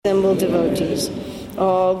Assembled devotees.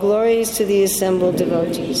 All glories to the assembled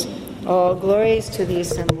devotees. All glories to the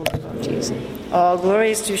assembled devotees. All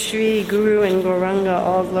glories to Sri Guru and Gauranga.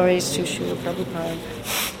 All glories to Srila Prabhupada.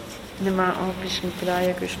 Nama Om Vishnu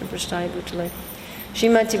Padaya Krishna Prasthaya Bhutale.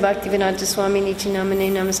 Srimati Bhaktivedanta Swami Niti Namane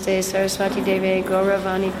Namaste Saraswati Deve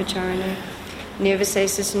Gauravani Pacharane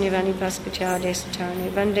Nirvisesis Nirvani Paspachya Desacharane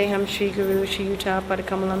Vandeham Sri Guru Shri Yuta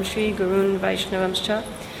Padakamalam Sri Gurun Vaishnavamscha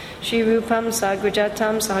Shri Rupam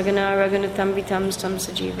Sagrajatam Sahagana Raghunatam Vitam Stam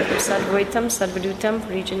Sajivam Sadvaitam Sadvadutam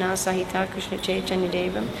Parijana Sahita Krishna Chaitanya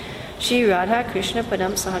Devam Shri Radha Krishna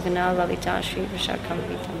Padam Sahagana Lalita Shri Vishakam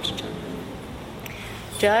Vitam Sajam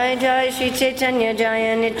Jai Jai Shri Chaitanya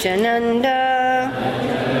Jaya Nityananda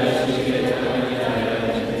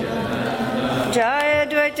Jaya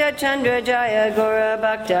Dvaita Chandra Jaya Gaura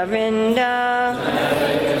Bhakta Vrinda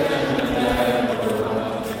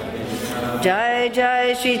Jai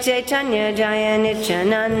Jai Shri Chaitanya Jaya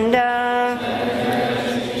Nityananda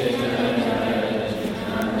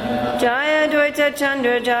Jaya Dvaita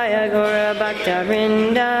Chandra Jaya Gaura Bhakta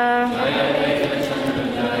Vrinda.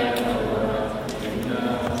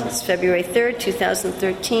 It's February 3rd,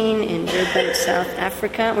 2013 in Durban, South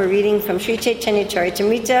Africa. We're reading from Sri Chaitanya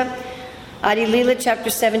Charitamrita, Adi Lila, chapter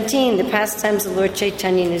 17, the pastimes of Lord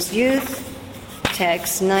Chaitanya in his youth,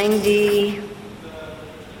 text 90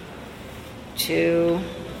 to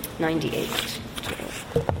 98.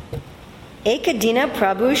 Ekadina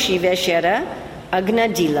Prabhu Shiveshara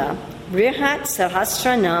Agnadila Brihat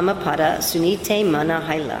Sahasra Nama Pada Sunite Mana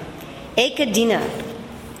Haila. Ekadina.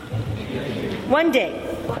 One day,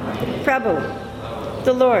 Prabhu,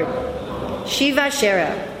 the Lord,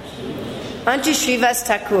 Shivashara, unto Srivas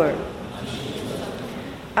Thakur,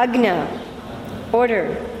 Agna,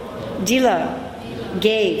 order, Dila,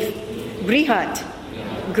 gave, Brihat,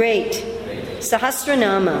 great,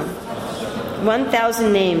 Sahasranama,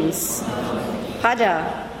 1,000 names,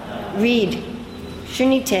 Pada, read,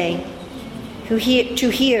 Shunite, to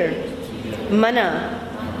hear,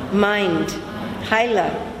 Mana, mind, Haila,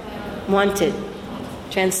 wanted.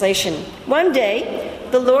 Translation. One day,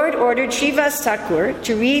 the Lord ordered Srivas Thakur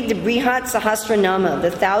to read the Brihat Sahasranama, the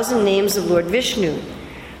 1,000 names of Lord Vishnu,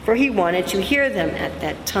 for he wanted to hear them at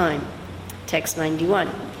that time. Text 91.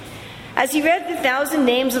 As he read the 1,000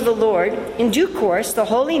 names of the Lord, in due course the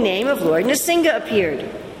holy name of Lord Nrsimha appeared.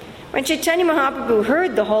 When Chaitanya Mahaprabhu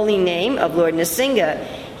heard the holy name of Lord Nrsimha,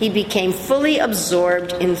 he became fully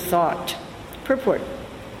absorbed in thought. Purport.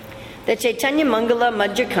 The Chaitanya Mangala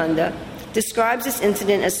Madhya describes this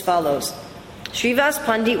incident as follows. Srivas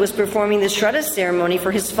Pandit was performing the Shraddha ceremony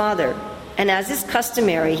for his father, and as is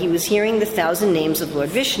customary, he was hearing the 1,000 names of Lord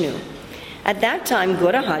Vishnu. At that time,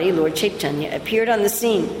 Gaurahari, Lord Chaitanya, appeared on the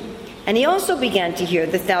scene, and he also began to hear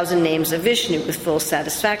the 1,000 names of Vishnu with full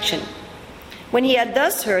satisfaction. When he had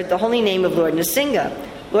thus heard the holy name of Lord Nrsimha,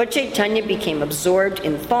 Lord Chaitanya became absorbed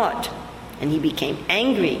in thought, and he became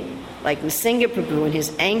angry, like Nrsimha Prabhu in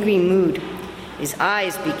his angry mood. His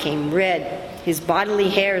eyes became red, his bodily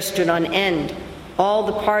hair stood on end, all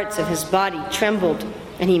the parts of his body trembled,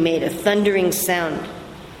 and he made a thundering sound.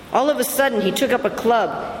 All of a sudden he took up a club,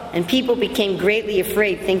 and people became greatly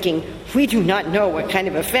afraid, thinking, "We do not know what kind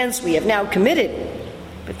of offense we have now committed."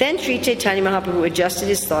 But then Sri Chaitanya Mahaprabhu adjusted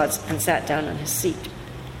his thoughts and sat down on his seat.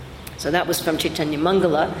 So that was from Chaitanya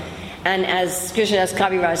Mangala. And as Krishnadas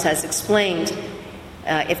Kaviraj has explained,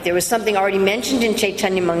 if there was something already mentioned in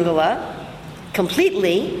Chaitanya Mangala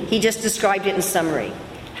completely, he just described it in summary.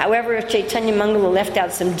 However, if Chaitanya Mangala left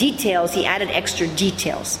out some details, he added extra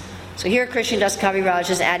details. So here Krishnadas Kaviraj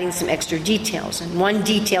is adding some extra details. And one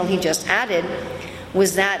detail he just added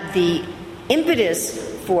was that the impetus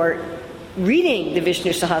for reading the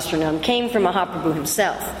Vishnu Sahasranam came from Mahaprabhu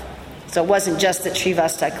himself. So it wasn't just that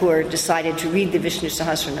Srivas Thakur decided to read the Vishnu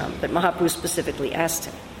Sahasranam, but Mahaprabhu specifically asked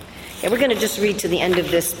him. Yeah, we're going to just read to the end of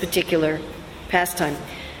this particular pastime.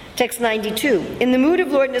 Text 92. In the mood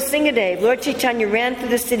of Lord Nrsimhadev, Lord Chaitanya ran through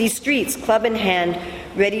the city streets, club in hand,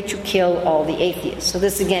 ready to kill all the atheists. So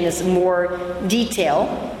this again is more detail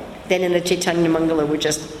than in the Chaitanya Mangala, where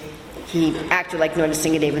just he acted like Lord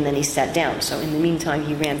Nrsimhadev and then he sat down. So in the meantime,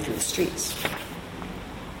 he ran through the streets.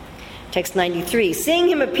 Text 93. Seeing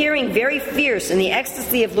him appearing very fierce in the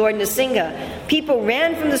ecstasy of Lord Nrsimha, people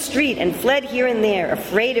ran from the street and fled here and there,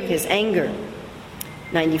 afraid of his anger.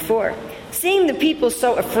 94. Seeing the people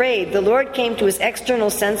so afraid, the Lord came to his external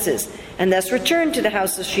senses and thus returned to the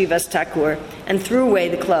house of Srivas Thakur and threw away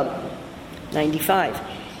the club. 95.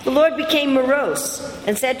 The Lord became morose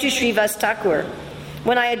and said to Srivas Thakur,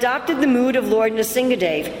 "When I adopted the mood of Lord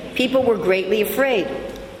Nrsimhadev, people were greatly afraid.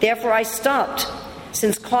 Therefore I stopped,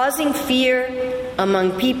 since causing fear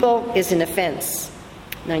among people is an offense.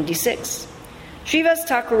 96. Srivas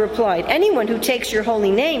Thakur replied, anyone who takes your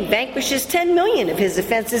holy name vanquishes 10 million of his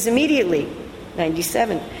offenses immediately.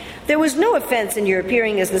 97. There was no offense in your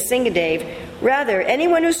appearing as Nrsingadev. Rather,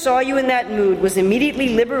 anyone who saw you in that mood was immediately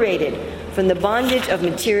liberated from the bondage of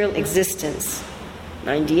material existence.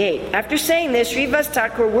 98. After saying this, Srivas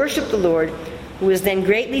Thakur worshipped the Lord, who was then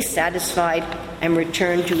greatly satisfied and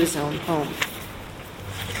returned to his own home.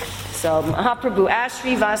 So Mahaprabhu asked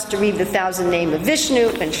Srivas to read the 1,000 name of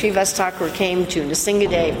Vishnu. When Srivas Thakur came to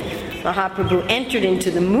Nrsingadev, Mahaprabhu entered into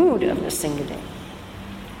the mood of Nrsingadev.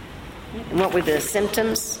 And what were the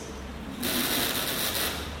symptoms?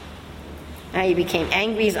 He became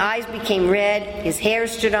angry, his eyes became red, his hair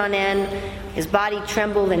stood on end, his body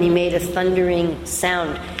trembled, and he made a thundering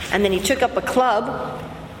sound. And then he took up a club.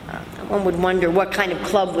 One would wonder what kind of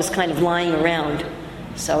club was kind of lying around.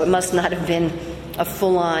 So it must not have been a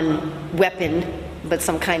full-on weapon, but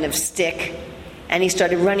some kind of stick. And he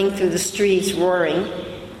started running through the streets, roaring.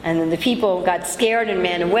 And then the people got scared and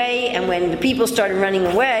ran away. And when the people started running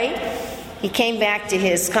away, he came back to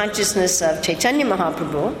his consciousness of Chaitanya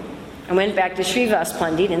Mahaprabhu and went back to Srivas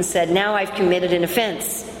Pandit and said, now I've committed an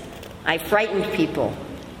offense. I frightened people.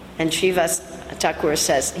 And Srivas Thakur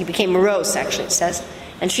says, he became morose actually, it says.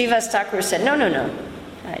 And Srivas Thakur said, no.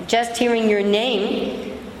 Just hearing your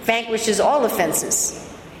name vanquishes all offenses.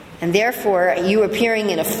 And therefore, you appearing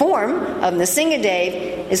in a form of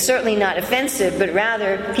Nrsingadev is certainly not offensive, but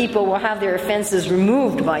rather people will have their offenses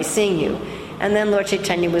removed by seeing you. And then Lord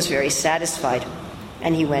Chaitanya was very satisfied,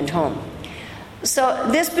 and he went home. So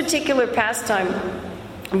this particular pastime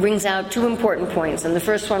brings out two important points, and the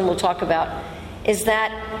first one we'll talk about is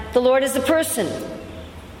that the Lord is a person.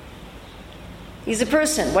 He's a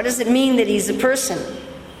person. What does it mean that he's a person?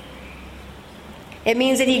 It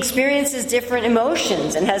means that he experiences different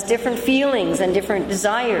emotions and has different feelings and different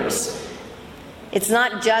desires. It's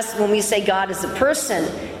not just when we say God is a person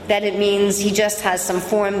that it means he just has some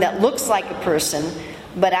form that looks like a person,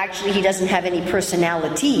 but actually he doesn't have any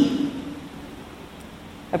personality.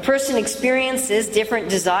 A person experiences different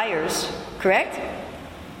desires, correct?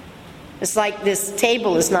 It's like this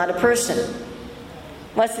table is not a person.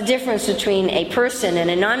 What's the difference between a person and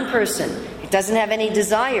a non-person? It doesn't have any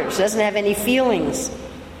desires, doesn't have any feelings.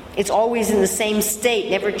 It's always in the same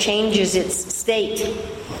state, never changes its state.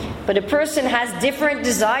 But a person has different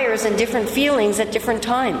desires and different feelings at different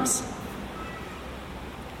times.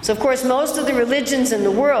 So of course most of the religions in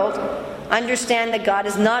the world understand that God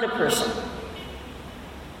is not a person.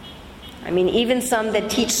 I mean, even some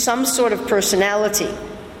that teach some sort of personality,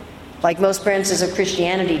 like most branches of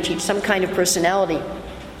Christianity teach some kind of personality,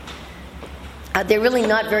 they're really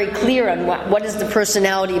not very clear on what is the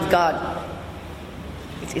personality of God.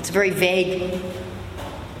 It's very vague.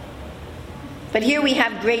 But here we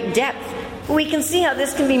have great depth. We can see how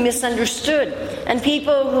this can be misunderstood. And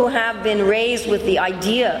people who have been raised with the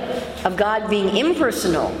idea of God being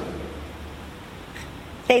impersonal,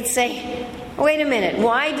 they'd say, wait a minute,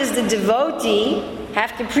 why does the devotee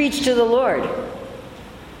have to preach to the Lord?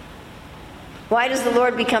 Why does the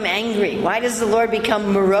Lord become angry? Why does the Lord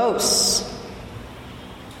become morose?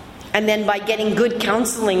 And then by getting good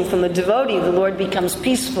counseling from the devotee, the Lord becomes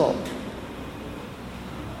peaceful.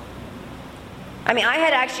 I mean, I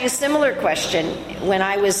had actually a similar question when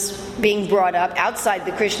I was being brought up outside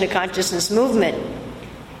the Krishna consciousness movement.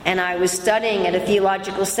 And I was studying at a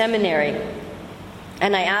theological seminary.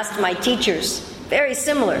 And I asked my teachers, very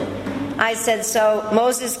similar. I said, so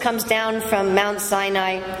Moses comes down from Mount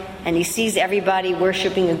Sinai and he sees everybody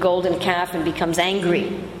worshiping a golden calf and becomes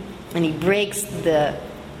angry. And he breaks the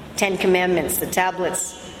 10 Commandments, the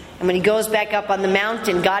tablets. And when he goes back up on the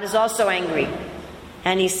mountain, God is also angry.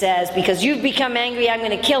 And he says, because you've become angry, I'm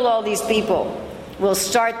going to kill all these people. We'll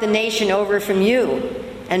start the nation over from you.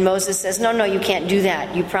 And Moses says, no, you can't do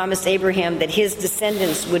that. You promised Abraham that his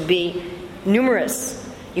descendants would be numerous.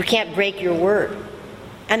 You can't break your word.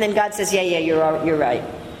 And then God says, yeah, you're right.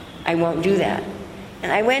 I won't do that.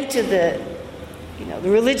 And I went to the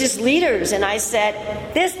religious leaders and I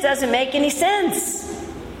said, this doesn't make any sense.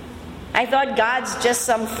 I thought God's just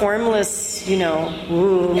some formless,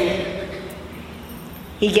 woo.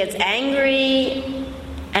 He gets angry,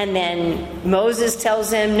 and then Moses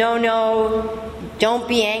tells him, no, don't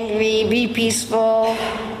be angry, be peaceful,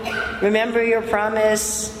 remember your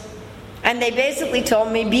promise. And they basically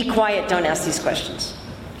told me, be quiet, don't ask these questions.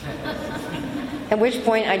 At which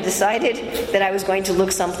point I decided that I was going to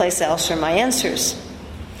look someplace else for my answers.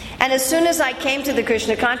 And as soon as I came to the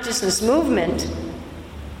Krishna consciousness movement,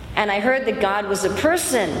 and I heard that God was a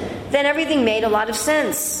person, then everything made a lot of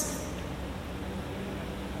sense.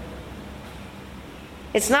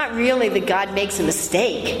 It's not really that God makes a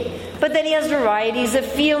mistake, but that he has varieties of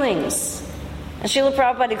feelings. And Srila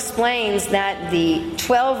Prabhupada explains that the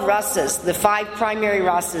 12 rasas, the 5 primary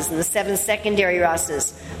rasas and the 7 secondary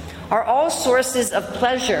rasas, are all sources of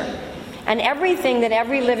pleasure. And everything that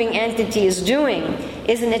every living entity is doing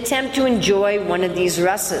is an attempt to enjoy one of these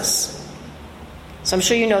rasas. So I'm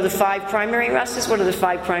sure you know the 5 primary rasas. What are the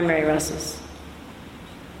 5 primary rasas?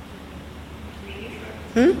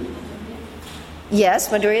 Yes,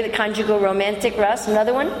 Madhurya, the conjugal romantic ras.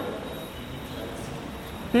 Another one?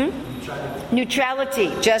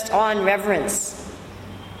 Neutrality, just awe and reverence,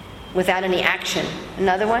 without any action.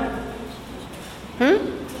 Another one?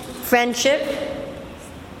 Friendship.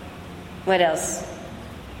 What else?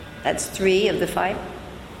 That's 3 of the 5.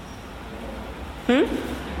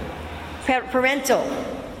 Parental,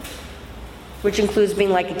 which includes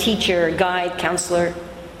being like a teacher, a guide, counselor,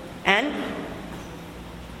 and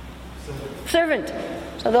servant.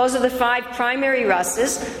 So those are the 5 primary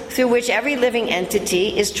rasas through which every living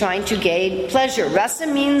entity is trying to gain pleasure. Rasa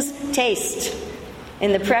means taste.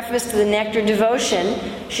 In the preface to the Nectar Devotion,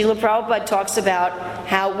 Srila Prabhupada talks about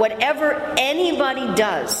how whatever anybody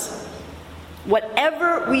does,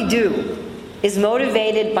 whatever we do, is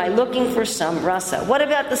motivated by looking for some rasa. What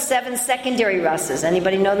about the 7 secondary rasas?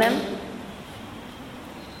 Anybody know them?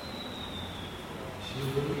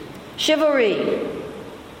 Chivalry.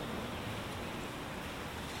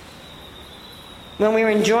 When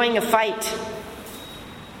we're enjoying a fight,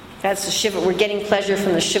 that's the chivalry. We're getting pleasure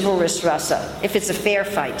from the chivalrous rasa, if it's a fair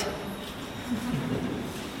fight.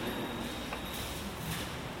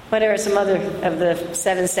 What are some other of the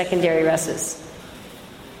 7 secondary rasas?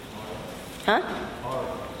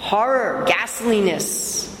 Horror,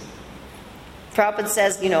 ghastliness. Prabhupada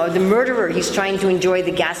says, the murderer, he's trying to enjoy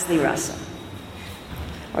the ghastly rasa.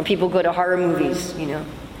 Or people go to horror movies,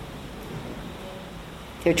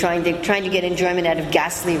 They're trying to get enjoyment out of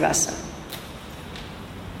ghastly rasa.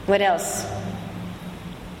 What else?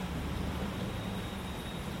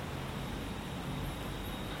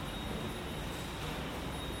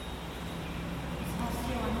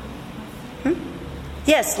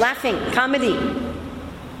 Yes, laughing, comedy.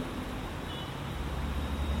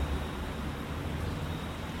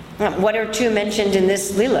 What are 2 mentioned in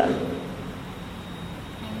this lila?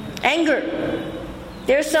 Anger.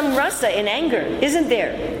 There's some rasa in anger, isn't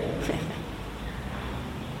there?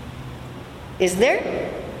 Is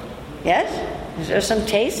there? Yes? Is there some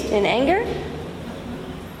taste in anger?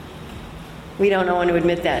 We don't want to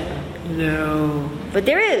admit that. No. But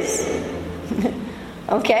there is.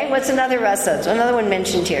 Okay, what's another rasa? So another one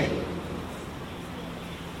mentioned here.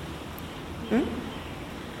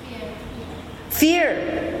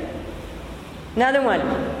 Fear. Another one.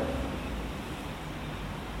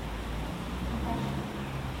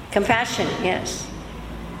 Compassion, yes.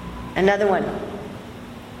 Another one.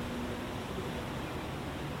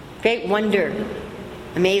 Great wonder,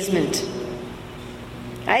 amazement.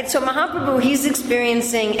 Right? So Mahaprabhu, he's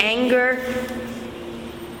experiencing anger,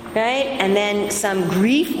 right? And then some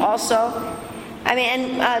grief also.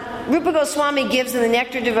 Rupa Goswami gives in the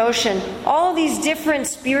Nectar Devotion all these different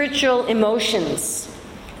spiritual emotions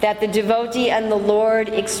that the devotee and the Lord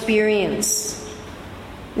experience.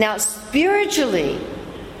 Now, spiritually,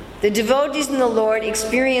 the devotees and the Lord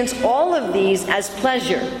experience all of these as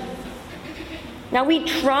pleasure. Now, we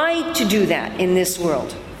try to do that in this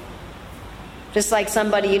world. Just like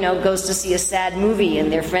somebody, goes to see a sad movie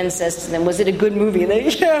and their friend says to them, "Was it a good movie?" And they,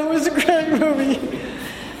 "Yeah, it was a great movie."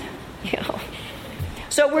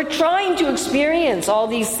 So we're trying to experience all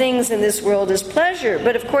these things in this world as pleasure,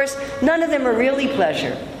 but of course, none of them are really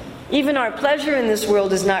pleasure. Even our pleasure in this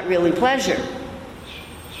world is not really pleasure.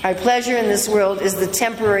 Our pleasure in this world is the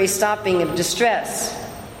temporary stopping of distress.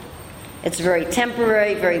 It's very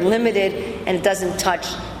temporary, very limited, and it doesn't touch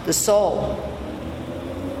the soul.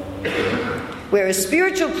 Whereas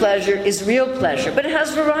spiritual pleasure is real pleasure, but it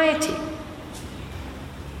has variety.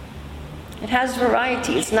 It has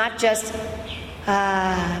variety. It's not just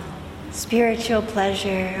spiritual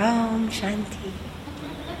pleasure, Om Shanti.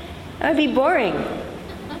 That would be boring.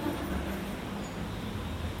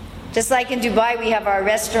 Just like in Dubai, we have our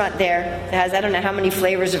restaurant there that has, I don't know how many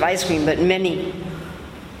flavors of ice cream, but many.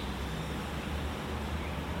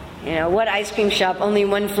 What ice cream shop? Only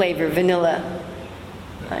one flavor, vanilla.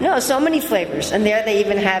 No, so many flavors. And there they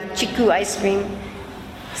even have chiku ice cream,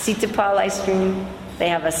 sitapal ice cream. They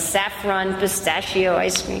have a saffron pistachio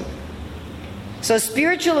ice cream. So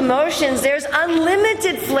spiritual emotions, there's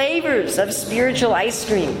unlimited flavors of spiritual ice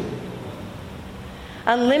cream.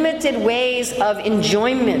 Unlimited ways of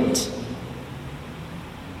enjoyment.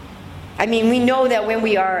 I mean, we know that when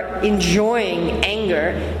we are enjoying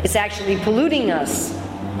anger, it's actually polluting us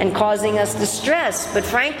and causing us distress. But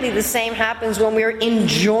frankly, the same happens when we're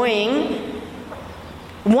enjoying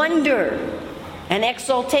wonder and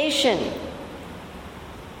exaltation.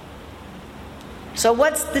 So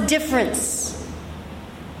what's the difference?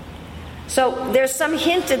 So there's some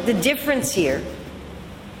hint at the difference here.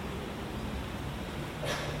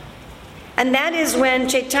 And that is when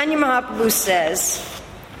Chaitanya Mahaprabhu says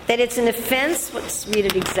that it's an offense. Let's read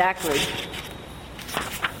it exactly.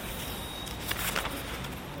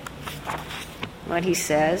 What he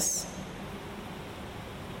says.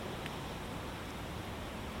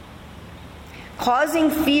 Causing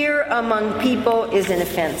fear among people is an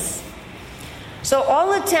offense. So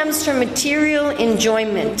all attempts for material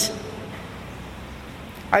enjoyment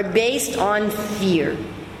are based on fear.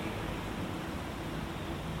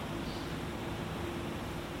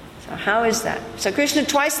 So how is that? So Krishna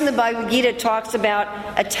twice in the Bhagavad Gita talks about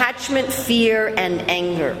attachment, fear, and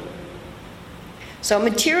anger. So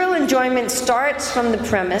material enjoyment starts from the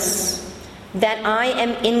premise that I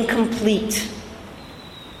am incomplete.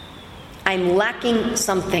 I'm lacking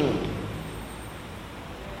something.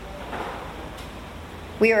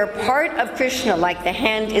 We are a part of Krishna, like the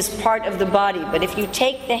hand is part of the body. But if you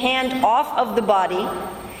take the hand off of the body,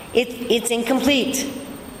 it's incomplete.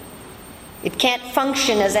 It can't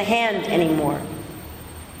function as a hand anymore.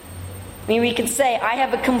 I mean, we could say, I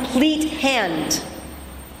have a complete hand.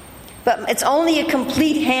 But it's only a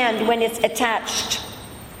complete hand when it's attached.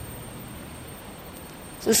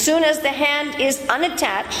 So as soon as the hand is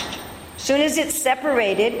unattached, as soon as it's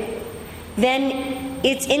separated, then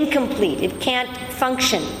it's incomplete. It can't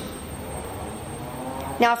function.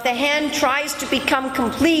 Now, if the hand tries to become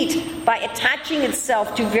complete by attaching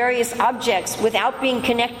itself to various objects without being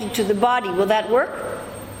connected to the body, will that work?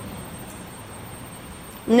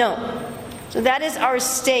 No. So that is our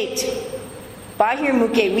state.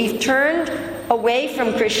 Bahirmukhe, we've turned away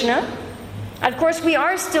from Krishna. Of course, we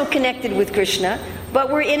are still connected with Krishna,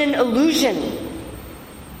 but we're in an illusion.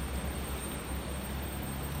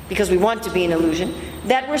 Because we want to be an illusion,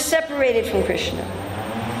 that we're separated from Krishna.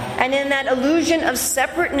 And in that illusion of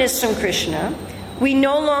separateness from Krishna, we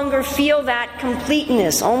no longer feel that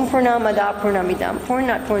completeness. Om Purnamada Purnamidam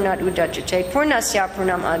Purnat Purnat Udachyate Purnasya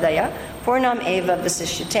Purnam Adaya Purnam Eva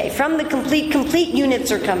Vasishyate. From the complete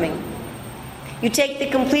units are coming. You take the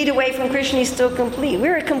complete away from Krishna, he's still complete.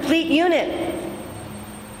 We're a complete unit.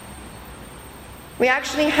 We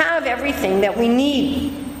actually have everything that we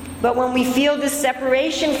need. But when we feel this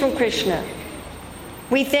separation from Krishna,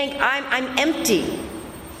 we think, I'm empty.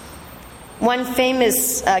 One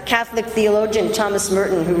famous Catholic theologian, Thomas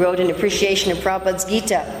Merton, who wrote an appreciation of Prabhupada's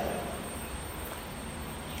Gita,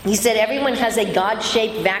 he said everyone has a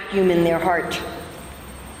God-shaped vacuum in their heart.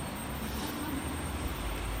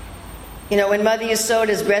 You know, when Mother Yasoda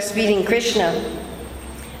is breastfeeding Krishna,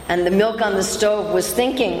 and the milk on the stove was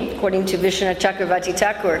thinking, according to Vishwanath Chakravarti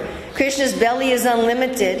Thakur, Krishna's belly is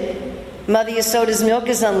unlimited, Mother Yasoda's milk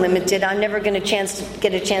is unlimited, I'm never going to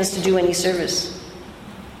get a chance to do any service.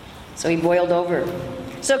 So he boiled over.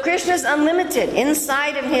 So Krishna's unlimited.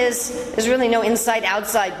 Inside of his, there's really no inside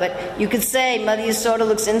outside, but you could say Mother Yasoda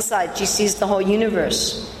looks inside, she sees the whole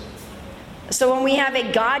universe. So when we have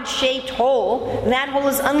a God-shaped hole, that hole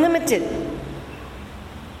is unlimited.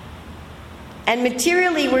 And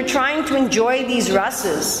materially, we're trying to enjoy these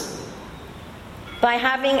rasas by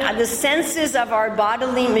having the senses of our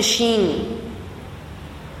bodily machine,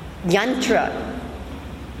 yantra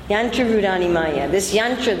rudani maya, this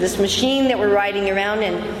yantra, this machine that we're riding around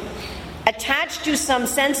in, attached to some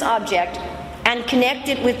sense object and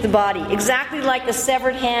connected with the body, exactly like a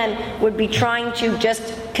severed hand would be trying to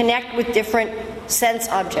just connect with different sense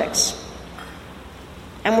objects.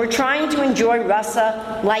 And we're trying to enjoy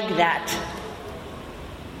rasa like that.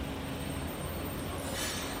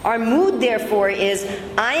 Our mood, therefore, is,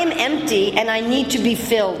 I am empty and I need to be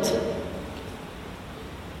filled.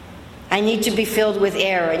 I need to be filled with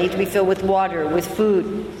air, I need to be filled with water, with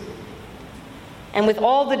food, and with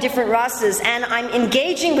all the different rasas. And I'm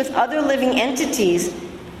engaging with other living entities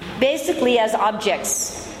basically as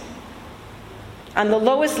objects. On the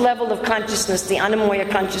lowest level of consciousness, the Anamoya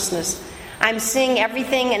consciousness, I'm seeing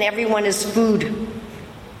everything and everyone as food.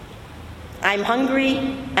 I'm hungry,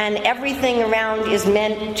 and everything around is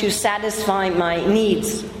meant to satisfy my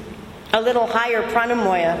needs. A little higher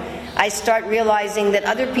pranamoya, I start realizing that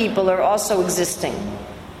other people are also existing.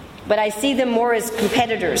 But I see them more as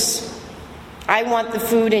competitors. I want the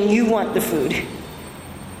food and you want the food.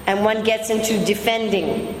 And one gets into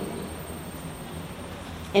defending.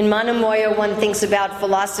 In Manamoya, one thinks about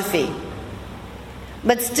philosophy.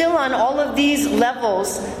 But still, on all of these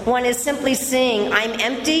levels, one is simply saying, I'm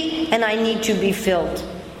empty and I need to be filled.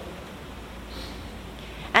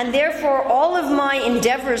 And therefore, all of my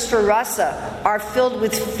endeavors for rasa are filled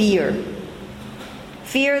with fear.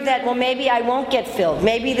 Fear that, well, maybe I won't get filled.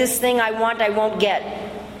 Maybe this thing I want, I won't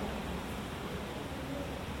get.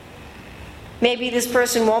 Maybe this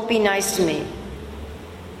person won't be nice to me.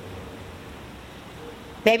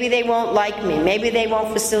 Maybe they won't like me. Maybe they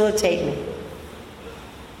won't facilitate me.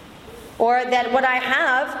 Or that what I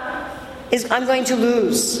have is I'm going to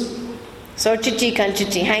lose. So chitti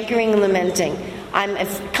kanchitti, hankering and lamenting. I'm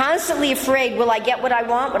constantly afraid, will I get what I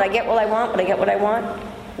want? Will I get what I want? Will I get what I want?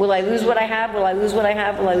 Will I lose what I have? Will I lose what I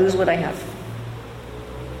have? Will I lose what I have?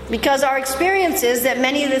 Because our experience is that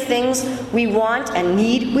many of the things we want and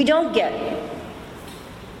need, we don't get.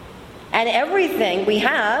 And everything we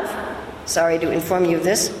have, sorry to inform you of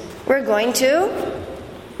this, we're going to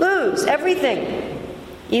lose. Everything.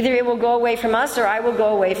 Either it will go away from us or I will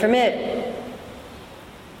go away from it.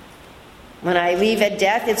 When I leave at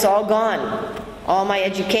death, it's all gone. All my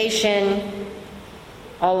education,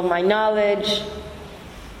 all of my knowledge,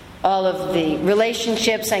 all of the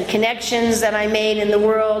relationships and connections that I made in the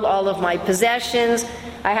world, all of my possessions,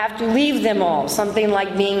 I have to leave them all. Something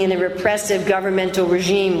like being in a repressive governmental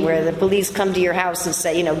regime where the police come to your house and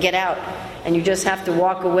say, get out. And you just have to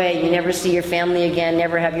walk away. You never see your family again,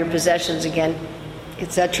 never have your possessions again,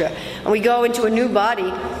 etc. And we go into a new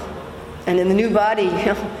body, and in the new body,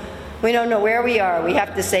 we don't know where we are. We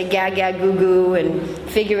have to say gaga goo goo and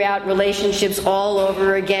figure out relationships all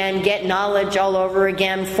over again, get knowledge all over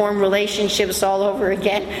again, form relationships all over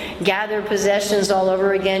again, gather possessions all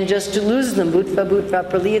over again just to lose them. Bhutva bhutva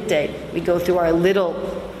praliyate. We go through our little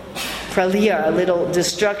pralaya, our little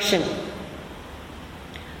destruction.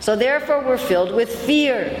 So therefore we're filled with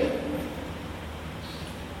fear.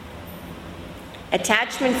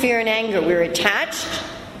 Attachment, fear, and anger. We're attached.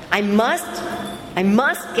 I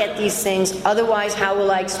must get these things, otherwise how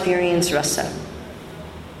will I experience rasa?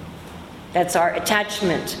 That's our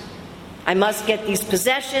attachment. I must get these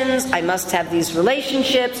possessions, I must have these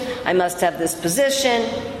relationships, I must have this position,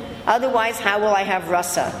 otherwise how will I have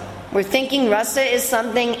rasa? We're thinking rasa is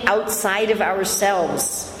something outside of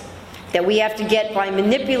ourselves that we have to get by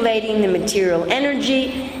manipulating the material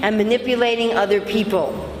energy and manipulating other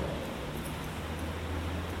people.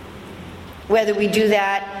 Whether we do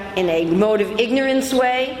that in a mode of ignorance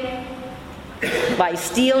way, by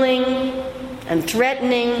stealing and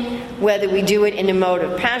threatening, whether we do it in a mode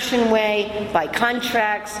of passion way, by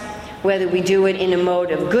contracts, whether we do it in a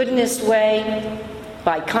mode of goodness way,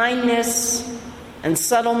 by kindness and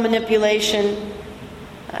subtle manipulation,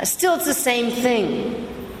 still it's the same thing.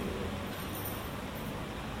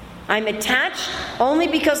 I'm attached only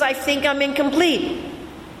because I think I'm incomplete.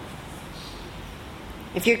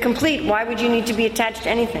 If you're complete, why would you need to be attached to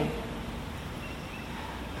anything?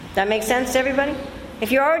 That makes sense to everybody?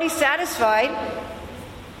 If you're already satisfied,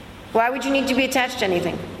 why would you need to be attached to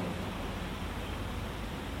anything?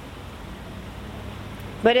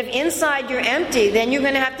 But if inside you're empty, then you're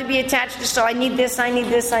going to have to be attached to, so I need this, I need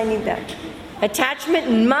this, I need that.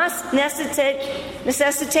 Attachment must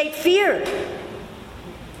necessitate fear.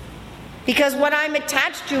 Because what I'm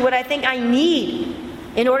attached to, what I think I need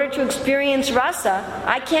in order to experience rasa,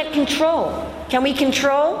 I can't control. Can we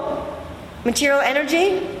control material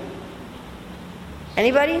energy?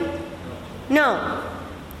 Anybody? No.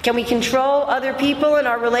 Can we control other people and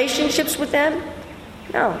our relationships with them?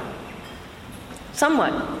 No.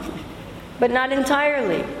 Somewhat. But not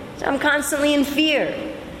entirely. So I'm constantly in fear.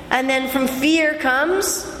 And then from fear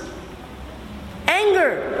comes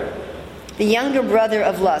anger. The younger brother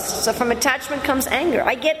of lust. So from attachment comes anger.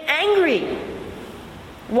 I get angry.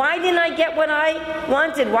 Why didn't I get what I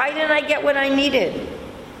wanted? Why didn't I get what I needed?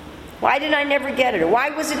 Why did I never get it? Or why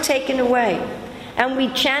was it taken away? And we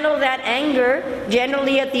channel that anger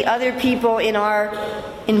generally at the other people in our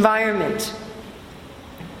environment.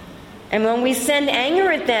 And when we send anger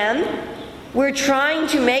at them, we're trying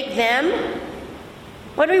to make them,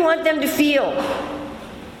 what do we want them to feel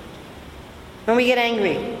when we get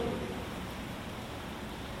angry?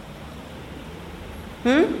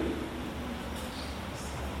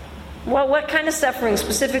 Well, what kind of suffering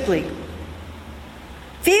specifically?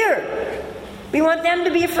 Fear. We want them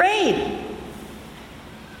to be afraid.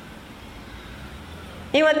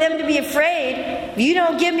 You want them to be afraid. If you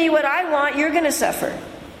don't give me what I want, you're going to suffer.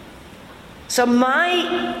 So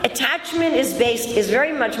my attachment is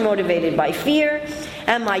very much motivated by fear,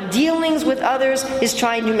 and my dealings with others is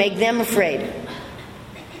trying to make them afraid.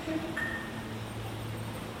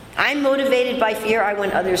 I'm motivated by fear. I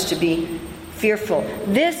want others to be fearful.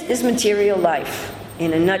 This is material life.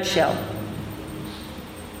 in a nutshell.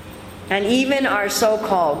 And even our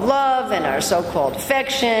so-called love and our so-called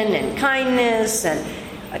affection and kindness and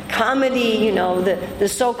comedy, the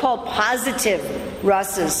so-called positive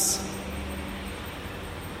rasas.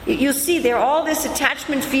 You'll see they're all this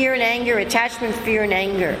attachment, fear, and anger, attachment, fear, and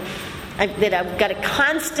anger. That I've got a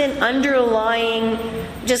constant underlying,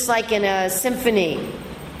 just like in a symphony,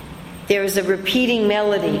 there is a repeating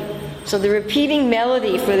melody. So the repeating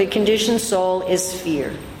melody for the conditioned soul is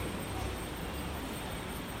fear.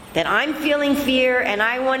 That I'm feeling fear and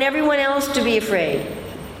I want everyone else to be afraid.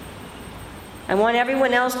 I want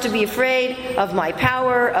everyone else to be afraid of my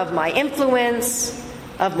power, of my influence,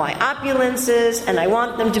 of my opulences, and I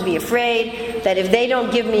want them to be afraid that if they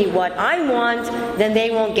don't give me what I want, then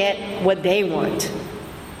they won't get what they want.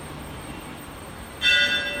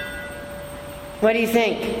 What do you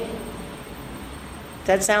think? Does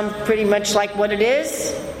that sound pretty much like what it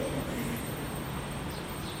is?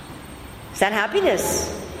 Is that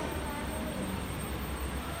happiness?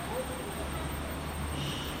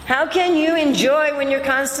 How can you enjoy when you're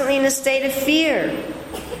constantly in a state of fear?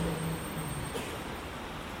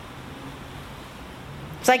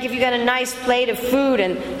 It's like if you got a nice plate of food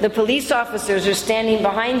and the police officers are standing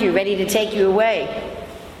behind you ready to take you away.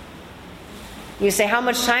 You say, how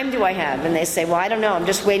much time do I have? And they say, well, I don't know. I'm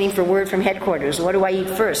just waiting for word from headquarters. What do I eat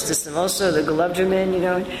first? The samosa, the gulab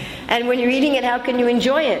jamun, And when you're eating it, how can you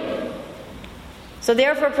enjoy it? So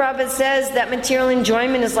therefore, Prabhupada says that material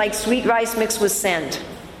enjoyment is like sweet rice mixed with sand.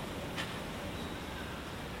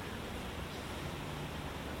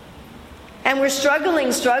 And we're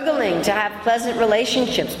struggling to have pleasant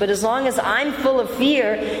relationships. But as long as I'm full of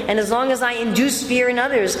fear, and as long as I induce fear in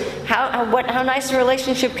others, how nice a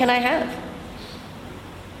relationship can I have?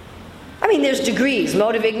 I mean, there's degrees.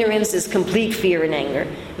 Mode of ignorance is complete fear and anger.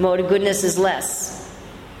 Mode of goodness is less,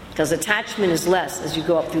 because attachment is less as you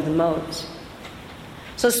go up through the modes.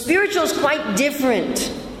 So spiritual is quite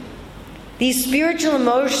different. These spiritual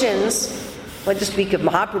emotions, what to speak of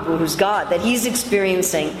Mahaprabhu, who's God, that he's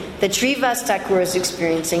experiencing, that Srivas Thakur is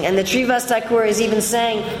experiencing, and that Srivas Thakur is even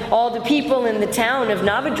saying all the people in the town of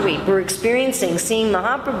Navadvip were experiencing, seeing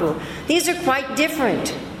Mahaprabhu. These are quite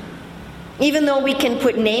different, even though we can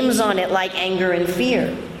put names on it like anger and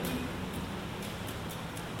fear.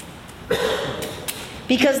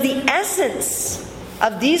 Because the essence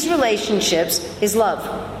of these relationships is love.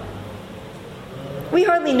 We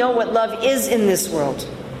hardly know what love is in this world,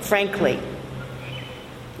 frankly.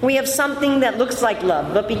 We have something that looks like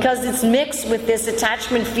love, but because it's mixed with this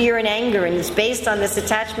attachment, fear, and anger, and it's based on this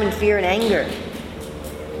attachment, fear, and anger,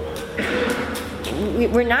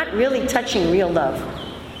 we're not really touching real love.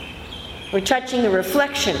 We're touching a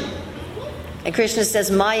reflection. And Krishna says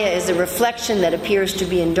Maya is a reflection that appears to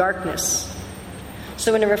be in darkness.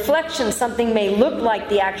 So in a reflection, something may look like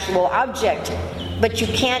the actual object, but you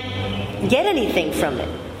can't get anything from it.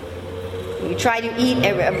 You try to eat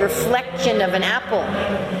a reflection of an apple.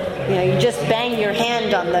 You just bang your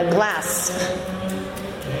hand on the glass.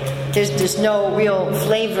 There's no real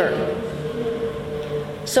flavor.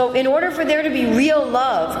 So in order for there to be real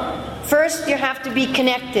love, first you have to be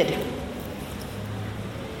connected.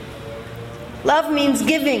 Love means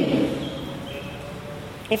giving.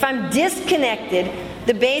 If I'm disconnected,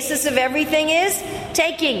 the basis of everything is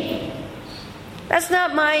taking. That's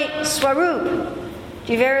not my swarup.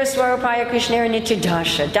 Jivera Swarupaya Krishnera Nitya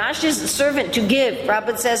Dasha. Dasha is a servant, to give.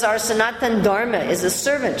 Prabhupada says our Sanatan Dharma is a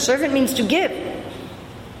servant. Servant means to give.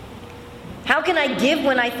 How can I give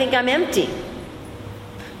when I think I'm empty?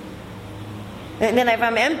 And then if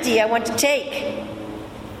I'm empty, I want to take.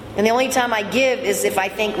 And the only time I give is if I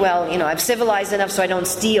think, I've civilized enough so I don't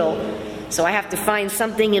steal. So I have to find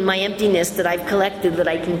something in my emptiness that I've collected that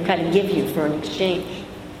I can kind of give you for an exchange.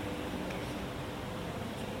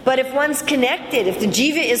 But if one's connected, if the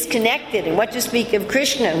jiva is connected, and what to speak of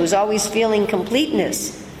Krishna, who's always feeling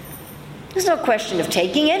completeness, there's no question of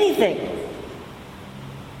taking anything.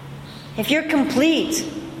 If you're complete,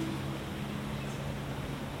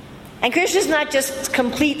 and Krishna's not just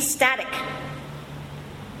complete static,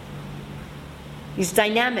 he's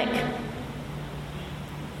dynamic.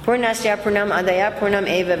 Purnasya Purnam Adaya Purnam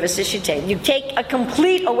Eva Vasishite. You take a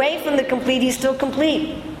complete away from the complete, he's still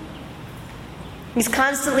complete. He's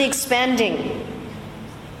constantly expanding.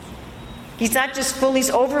 He's not just full, he's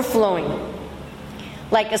overflowing.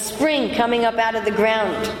 Like a spring coming up out of the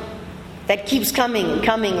ground that keeps coming and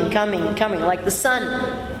coming and coming and coming. Like the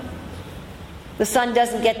sun. The sun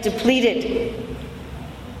doesn't get depleted.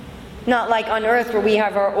 Not like on earth where we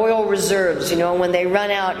have our oil reserves, when they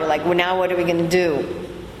run out, you're like, well, now what are we going to do?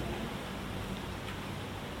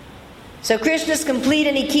 So Krishna is complete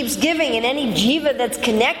and he keeps giving, and any jiva that's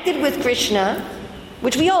connected with Krishna,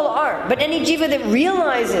 which we all are, but any jiva that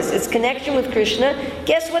realizes its connection with Krishna,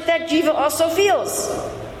 guess what that jiva also feels?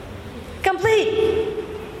 Complete.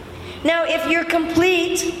 Now, if you're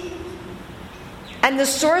complete, and the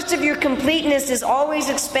source of your completeness is always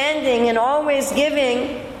expanding and always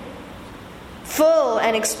giving, full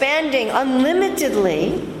and expanding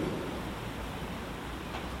unlimitedly,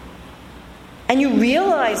 and you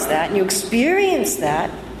realize that and you experience that,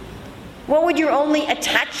 what would your only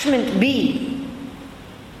attachment be?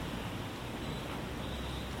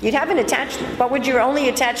 You'd have an attachment. What would your only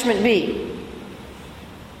attachment be?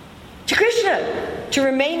 To Krishna, to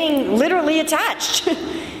remaining literally attached.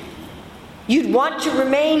 You'd want to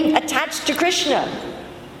remain attached to Krishna.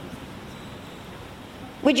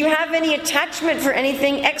 Would you have any attachment for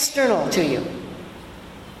anything external to you?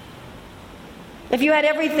 If you had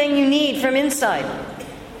everything you need from inside?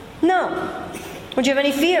 No. Would you have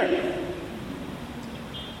any fear?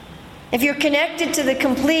 If you're connected to the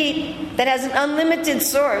complete that has an unlimited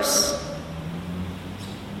source,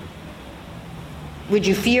 would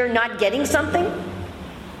you fear not getting something?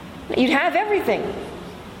 You'd have everything.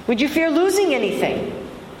 Would you fear losing anything?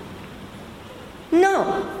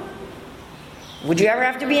 No. Would you ever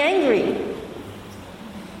have to be angry?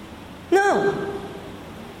 No.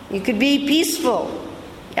 You could be peaceful.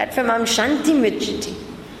 Yat famam shanti micchati.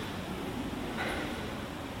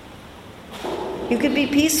 You could be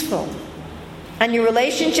peaceful. And your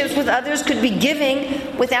relationships with others could be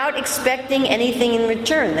giving without expecting anything in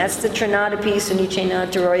return. That's the Trinadapi Sunichena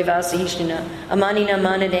Taroi Vasahishna Amanina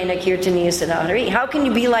Manadena Kirtaniya Sadahari. How can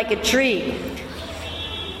you be like a tree?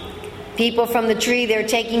 People from the tree, they're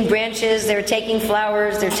taking branches, they're taking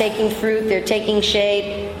flowers, they're taking fruit, they're taking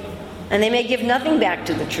shade, and they may give nothing back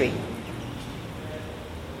to the tree.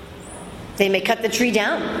 They may cut the tree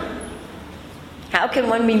down. How can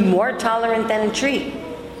one be more tolerant than a tree?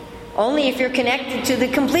 Only if you're connected to the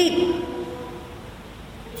complete.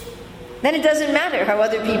 Then it doesn't matter how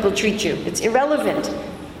other people treat you. It's irrelevant.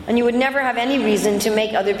 And you would never have any reason to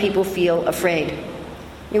make other people feel afraid.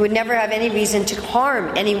 You would never have any reason to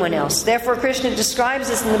harm anyone else. Therefore, Krishna describes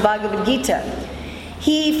this in the Bhagavad Gita.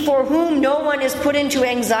 He for whom no one is put into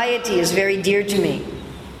anxiety is very dear to me.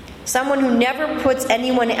 Someone who never puts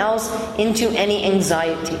anyone else into any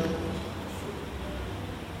anxiety.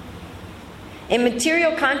 In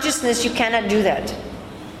material consciousness, you cannot do that.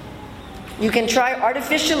 You can try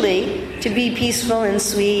artificially to be peaceful and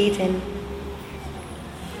sweet,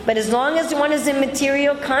 but as long as one is in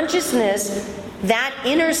material consciousness, that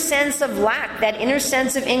inner sense of lack, that inner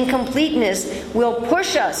sense of incompleteness will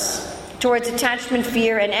push us towards attachment,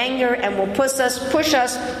 fear, and anger, and will push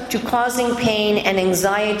us to causing pain and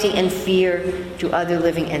anxiety and fear to other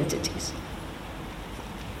living entities.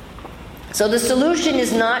 So the solution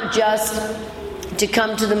is not just to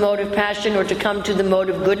come to the mode of passion or to come to the mode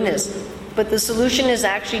of goodness, but the solution is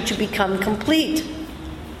actually to become complete.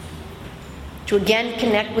 To again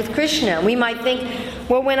connect with Krishna. We might think,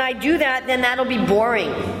 well, when I do that, then that'll be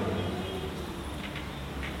boring.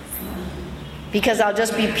 Because I'll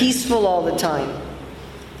just be peaceful all the time.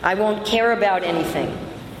 I won't care about anything.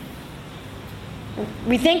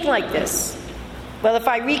 We think like this. Well, if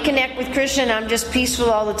I reconnect with Krishna and I'm just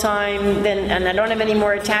peaceful all the time, and I don't have any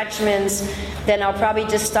more attachments, then I'll probably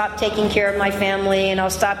just stop taking care of my family and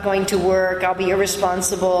I'll stop going to work. I'll be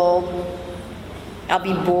irresponsible. I'll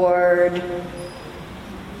be bored.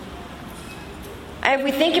 And if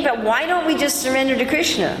we think about why don't we just surrender to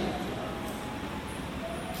Krishna?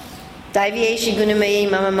 You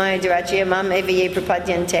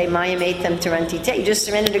just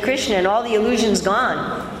surrender to Krishna and all the illusion's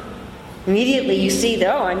gone. Immediately you see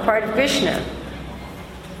that, oh, I'm part of Krishna.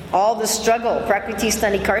 All the struggle, prakriti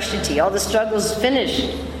stani karshati, all the struggle's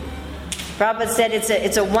finished. Prabhupada said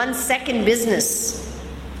it's a 1 second business.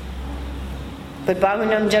 But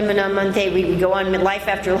bahunam janmanam mante, we go on life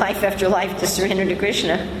after life after life to surrender to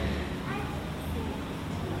Krishna.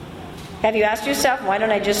 Have you asked yourself, why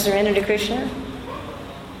don't I just surrender to Krishna?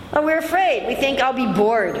 Oh, we're afraid. We think I'll be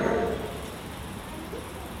bored.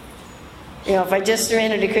 You know, if I just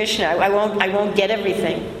surrender to Krishna, I won't get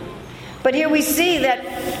everything. But here we see that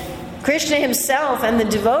Krishna himself and the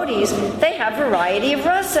devotees, they have variety of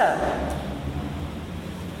rasa.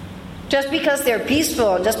 Just because they're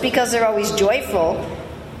peaceful, just because they're always joyful,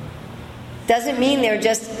 doesn't mean they're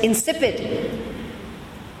just insipid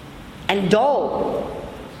and dull.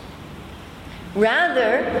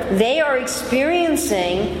 Rather, they are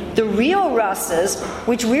experiencing the real rasas,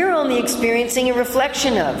 which we're only experiencing a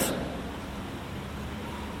reflection of.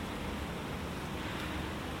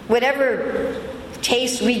 Whatever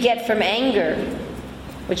taste we get from anger,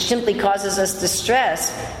 which simply causes us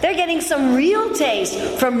distress, they're getting some real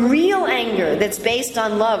taste from real anger that's based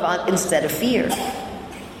on love instead of fear.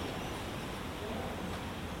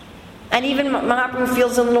 And even Mahaprabhu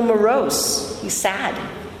feels a little morose. He's sad.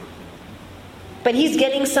 But he's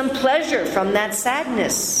getting some pleasure from that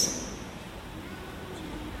sadness.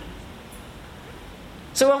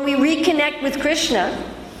 So when we reconnect with Krishna,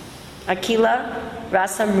 Akhila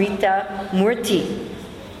Rasamrita Murti,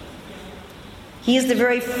 he is the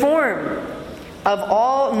very form of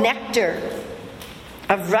all nectar,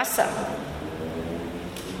 of rasa.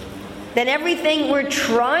 Then everything we're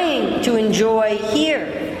trying to enjoy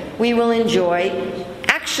here, we will enjoy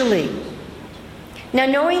actually. Now,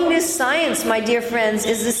 knowing this science, my dear friends,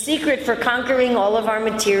 is the secret for conquering all of our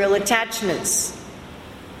material attachments.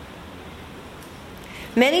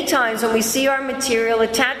 Many times when we see our material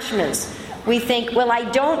attachments, we think, well, I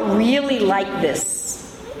don't really like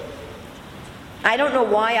this. I don't know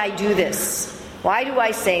why I do this. Why do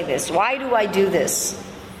I say this? Why do I do this?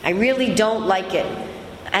 I really don't like it.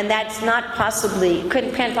 And that's can't possibly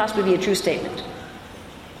be a true statement.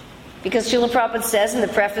 Because Srila Prabhupada says in the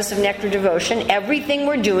preface of Nectar Devotion, everything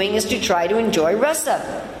we're doing is to try to enjoy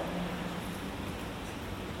rasa.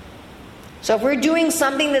 So if we're doing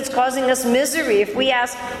something that's causing us misery, if we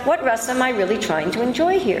ask, what rasa am I really trying to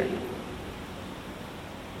enjoy here?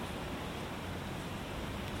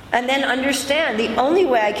 And then understand, the only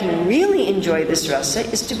way I can really enjoy this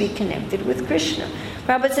rasa is to be connected with Krishna.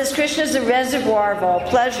 Prabhupada says Krishna is the reservoir of all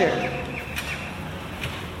pleasure.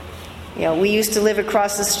 You know, we used to live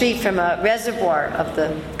across the street from a reservoir of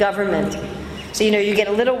the government. So, you get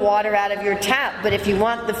a little water out of your tap, but if you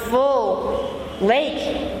want the full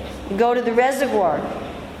lake, you go to the reservoir.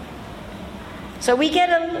 So we get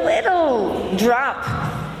a little drop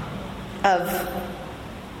of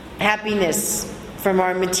happiness from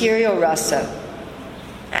our material rasa.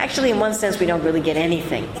 Actually, in one sense, we don't really get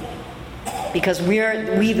anything. Because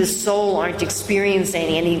we the soul aren't experiencing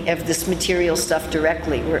any of this material stuff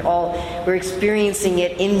directly. We're experiencing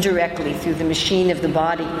it indirectly through the machine of the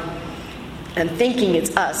body and thinking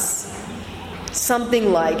it's us.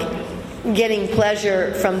 Something like getting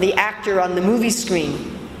pleasure from the actor on the movie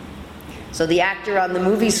screen. So the actor on the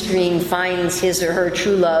movie screen finds his or her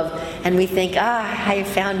true love, and we think, I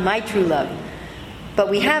found my true love. But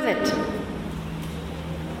we haven't.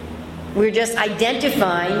 We're just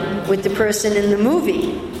identifying with the person in the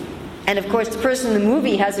movie. And of course, the person in the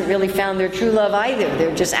movie hasn't really found their true love either.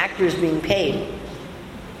 They're just actors being paid.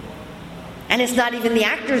 And it's not even the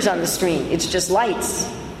actors on the screen. It's just lights.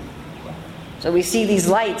 So we see these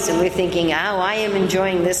lights and we're thinking, I am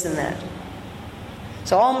enjoying this and that.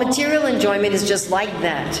 So all material enjoyment is just like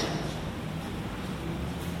that.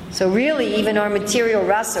 So really, even our material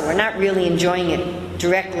rasa, we're not really enjoying it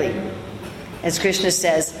directly. As Krishna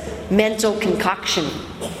says, mental concoction.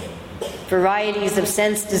 Varieties of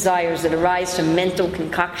sense desires that arise from mental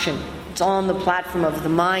concoction. It's all on the platform of the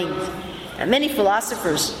mind. And many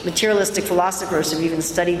philosophers, materialistic philosophers, have even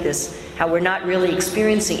studied this, how we're not really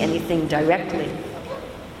experiencing anything directly.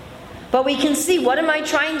 But we can see, what am I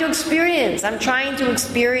trying to experience? I'm trying to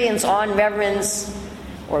experience awe and reverence,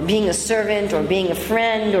 or being a servant, or being a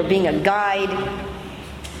friend, or being a guide,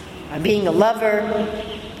 or being a lover.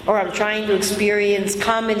 Or I'm trying to experience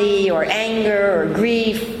comedy, or anger, or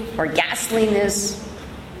grief, or ghastliness.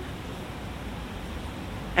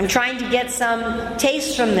 I'm trying to get some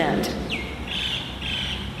taste from that.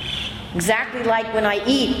 Exactly like when I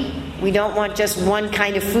eat, we don't want just one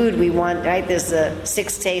kind of food. We want, right, there's the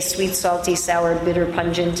 6 tastes, sweet, salty, sour, bitter,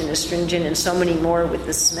 pungent, and astringent, and so many more with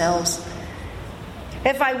the smells.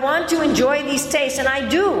 If I want to enjoy these tastes, and I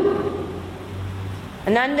do,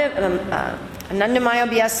 Anandamaya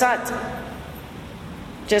Vyasat,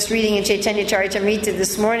 just reading in Chaitanya Charitamrita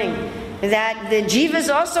this morning, that the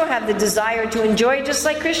jivas also have the desire to enjoy just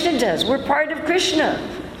like Krishna does. We're part of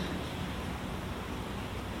Krishna.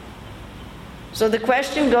 So the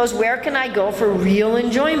question goes, where can I go for real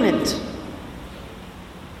enjoyment?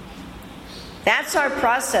 That's our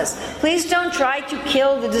process. Please don't try to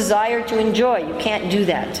kill the desire to enjoy. You can't do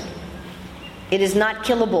that. It is not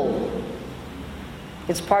killable.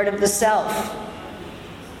 It's part of the self.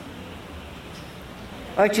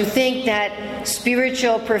 Or to think that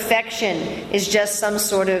spiritual perfection is just some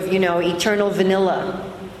sort of, eternal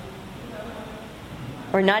vanilla.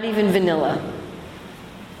 Or not even vanilla.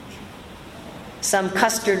 Some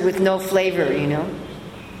custard with no flavor,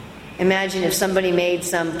 Imagine if somebody made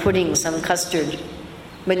some pudding, some custard,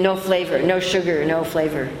 but no flavor, no sugar, no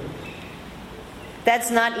flavor.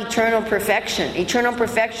 That's not eternal perfection. Eternal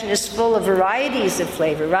perfection is full of varieties of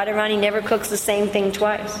flavor. Radharani never cooks the same thing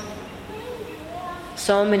twice.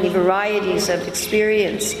 So many varieties of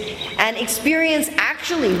experience. And experience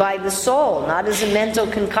actually by the soul, not as a mental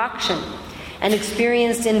concoction. And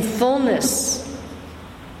experienced in fullness.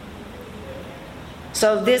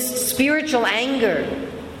 So this spiritual anger,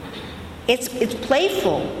 it's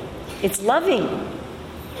playful. It's loving.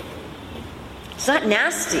 It's not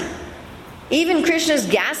nasty. Even Krishna's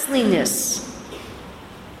ghastliness.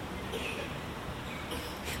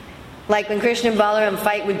 Like when Krishna and Balaram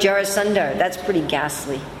fight with Jarasandha, that's pretty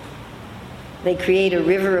ghastly. They create a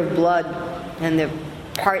river of blood, and the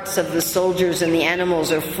parts of the soldiers and the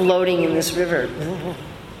animals are floating in this river.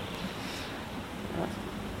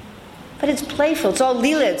 But it's playful. It's all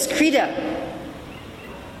lila. It's krida.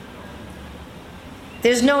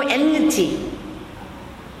 There's no enmity.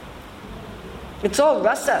 It's all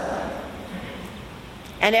rasa.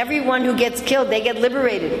 And everyone who gets killed, they get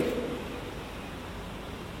liberated.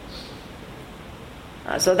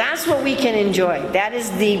 So that's what we can enjoy. That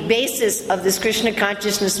is the basis of this Krishna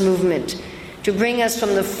consciousness movement. To bring us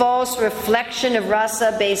from the false reflection of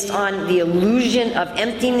rasa based on the illusion of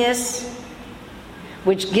emptiness,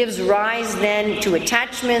 which gives rise then to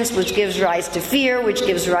attachments, which gives rise to fear, which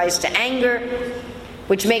gives rise to anger,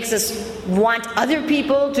 which makes us want other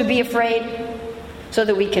people to be afraid so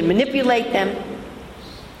that we can manipulate them,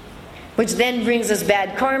 which then brings us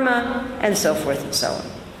bad karma, and so forth and so on.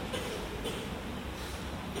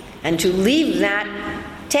 And to leave that,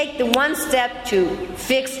 take the one step to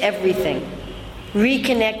fix everything.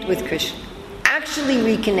 Reconnect with Krishna. Actually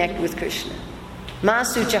reconnect with Krishna.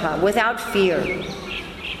 Masuchaha, without fear.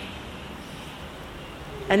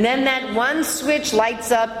 And then that one switch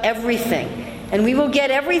lights up everything. And we will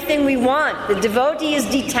get everything we want. The devotee is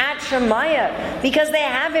detached from Maya because they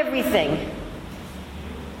have everything.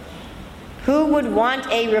 Who would want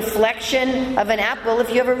a reflection of an apple if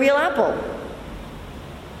you have a real apple?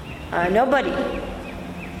 Nobody.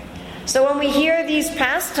 So when we hear these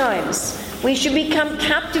pastimes, we should become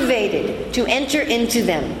captivated to enter into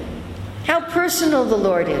them. How personal the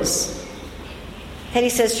Lord is. And he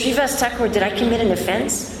says, Srivas Thakur, did I commit an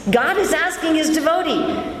offense? God is asking his devotee,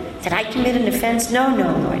 did I commit an offense? No,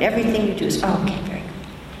 Lord. Everything you do is, okay, very good.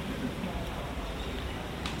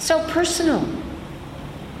 So personal.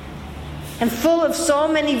 And full of so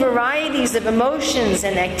many varieties of emotions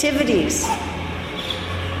and activities.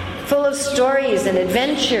 Full of stories and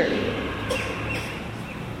adventure.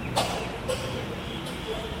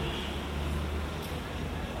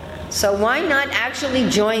 So why not actually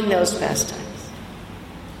join those pastimes?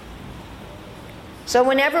 So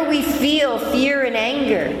whenever we feel fear and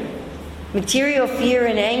anger, material fear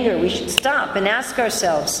and anger, we should stop and ask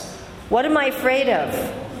ourselves, what am I afraid of?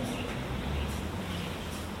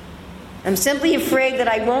 I'm simply afraid that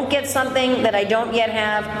I won't get something that I don't yet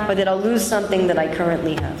have, or that I'll lose something that I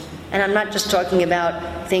currently have. And I'm not just talking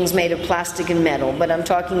about things made of plastic and metal, but I'm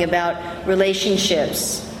talking about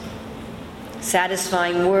relationships,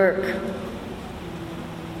 satisfying work,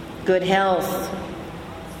 good health.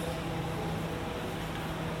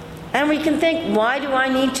 And we can think, why do I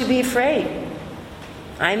need to be afraid?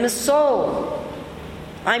 I'm a soul.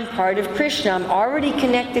 I'm part of Krishna. I'm already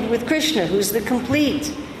connected with Krishna, who's the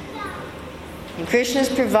complete. And Krishna is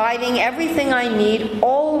providing everything I need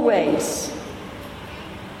always.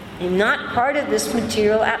 I'm not part of this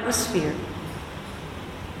material atmosphere.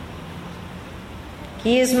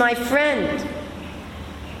 He is my friend.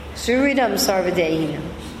 Suridam Sarvadehinam.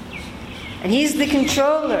 And he's the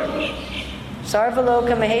controller.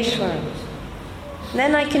 Sarvaloka Maheshwaram.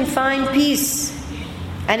 Then I can find peace.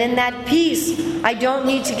 And in that peace, I don't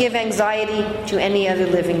need to give anxiety to any other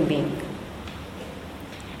living being.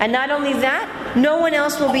 And not only that, no one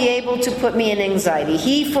else will be able to put me in anxiety.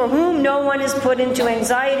 He for whom no one is put into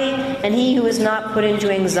anxiety, and he who is not put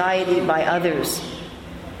into anxiety by others.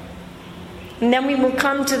 And then we will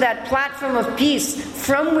come to that platform of peace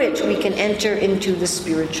from which we can enter into the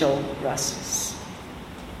spiritual rasas.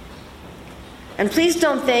 And please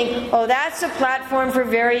don't think, oh, that's a platform for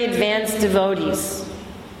very advanced devotees.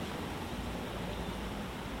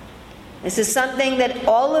 This is something that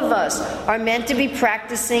all of us are meant to be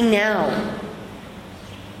practicing now.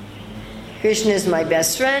 Krishna is my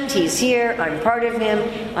best friend. He's here. I'm part of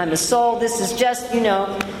him. I'm a soul. This is just,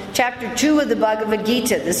 chapter 2 of the Bhagavad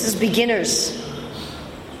Gita. This is beginners.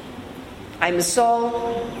 I'm a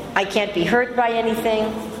soul. I can't be hurt by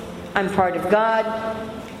anything. I'm part of God.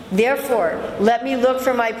 Therefore, let me look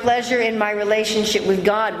for my pleasure in my relationship with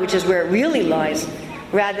God, which is where it really lies,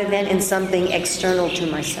 rather than in something external to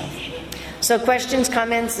myself. So questions,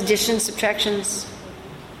 comments, additions, subtractions,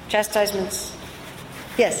 chastisements?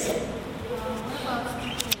 Yes?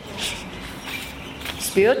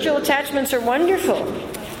 Spiritual attachments are wonderful.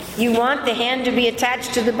 You want the hand to be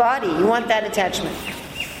attached to the body. You want that attachment.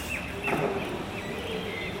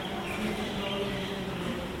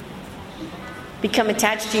 Become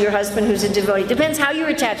attached to your husband who's a devotee. Depends how you're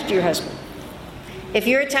attached to your husband. If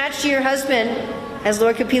you're attached to your husband, as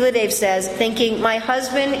Lord Kapila Dev says, thinking my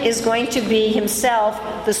husband is going to be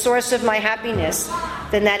himself the source of my happiness,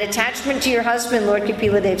 then that attachment to your husband, Lord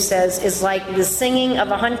Kapila Dev says, is like the singing of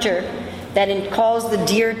a hunter that calls the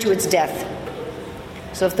deer to its death.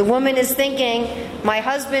 So if the woman is thinking, my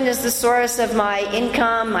husband is the source of my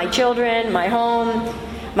income, my children, my home,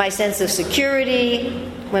 my sense of security,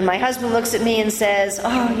 when my husband looks at me and says,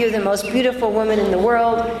 oh, you're the most beautiful woman in the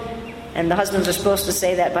world, and the husbands are supposed to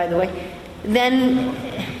say that, by the way, then,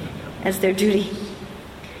 as their duty,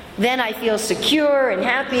 then I feel secure and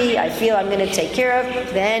happy, I feel I'm going to take care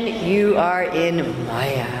of, then you are in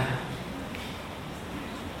Maya.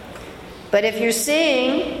 But if you're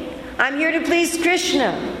saying, I'm here to please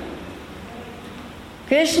Krishna.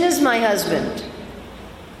 Krishna's my husband.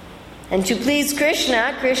 And to please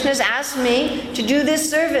Krishna, Krishna's asked me to do this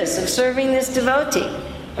service of serving this devotee.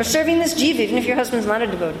 Or serving this jiva, even if your husband's not a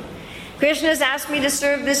devotee. Krishna's asked me to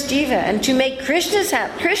serve this jiva. And to make Krishna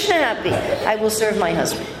happy, I will serve my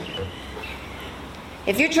husband.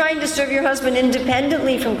 If you're trying to serve your husband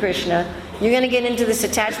independently from Krishna, you're going to get into this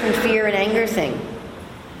attachment, fear, and anger thing.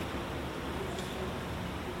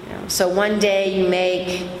 So one day you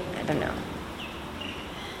make, I don't know,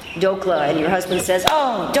 dokla, and your husband says,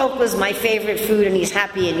 oh, dokla's my favorite food, and he's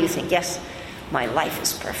happy, and you think, yes, my life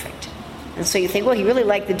is perfect. And so you think, well, he really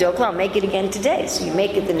liked the dokla, I'll make it again today. So you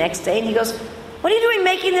make it the next day, and he goes, what are you doing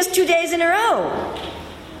making this 2 days in a row?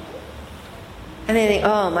 And they think,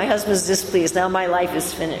 oh, my husband's displeased, now my life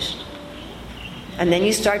is finished. And then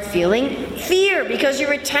you start feeling fear, because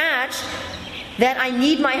you're attached that I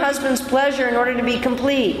need my husband's pleasure in order to be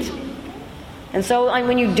complete. And so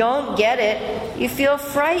when you don't get it, you feel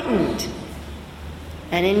frightened.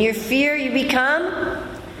 And in your fear, you become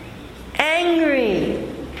angry.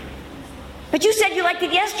 But you said you liked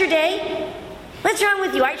it yesterday. What's wrong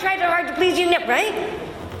with you? I tried so hard to please you, right?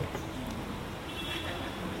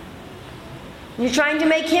 You're trying to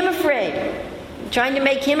make him afraid. You're trying to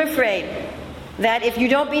make him afraid that if you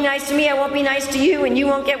don't be nice to me, I won't be nice to you, and you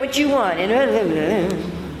won't get what you want. And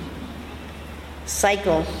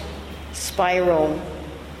cycle, spiral.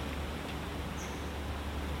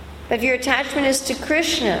 But if your attachment is to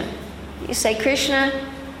Krishna, you say, Krishna,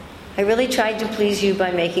 I really tried to please you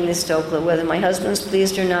by making this dokla. Whether my husband's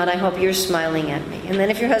pleased or not, I hope you're smiling at me. And then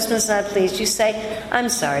if your husband's not pleased, you say, I'm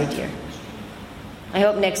sorry, dear. I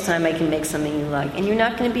hope next time I can make something you like. And you're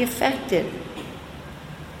not going to be affected.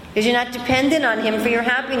 Because you're not dependent on him for your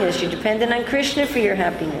happiness. You're dependent on Krishna for your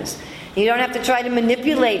happiness. You don't have to try to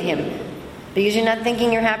manipulate him, because you're not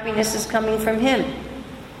thinking your happiness is coming from him.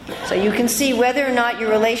 So you can see whether or not your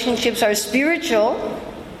relationships are spiritual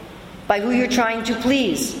by who you're trying to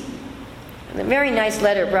please. And a very nice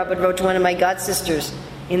letter Prabhupada wrote to one of my god sisters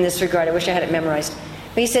in this regard. I wish I had it memorized.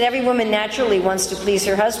 But he said, every woman naturally wants to please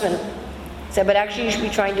her husband. He said, but actually you should be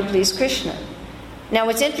trying to please Krishna. Now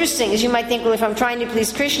what's interesting is you might think, well, if I'm trying to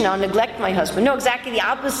please Krishna, I'll neglect my husband. No, exactly the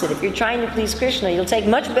opposite. If you're trying to please Krishna, you'll take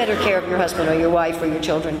much better care of your husband or your wife or your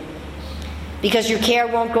children. Because your care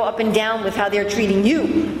won't go up and down with how they're treating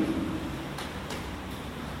you.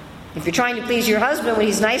 If you're trying to please your husband, when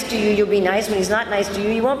he's nice to you, you'll be nice. When he's not nice to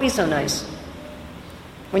you, you won't be so nice.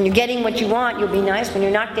 When you're getting what you want, you'll be nice. When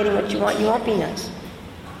you're not getting what you want, you won't be nice.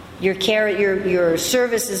 Your care, your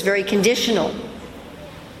service is very conditional.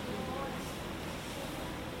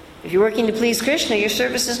 If you're working to please Krishna, your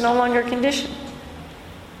service is no longer conditioned.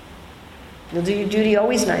 You'll do your duty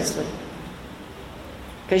always nicely.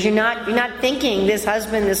 Because you're not thinking this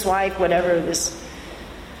husband, this wife, whatever, this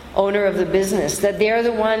owner of the business, that they're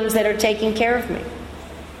the ones that are taking care of me.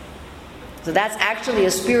 So that's actually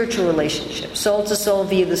a spiritual relationship, soul to soul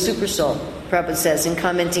via the super soul, Prabhupada says in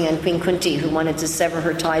commenting on Queen Kunti, who wanted to sever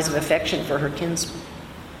her ties of affection for her kinsman.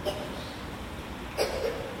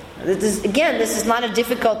 This is not a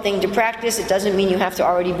difficult thing to practice. It doesn't mean you have to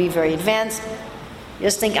already be very advanced.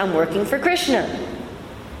 Just think, I'm working for Krishna.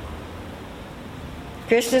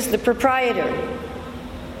 Krishna's the proprietor.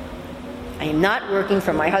 I am not working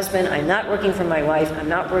for my husband. I'm not working for my wife. I'm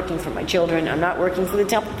not working for my children. I'm not working for the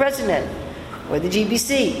temple president, or the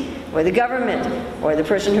GBC, or the government, or the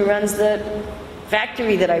person who runs the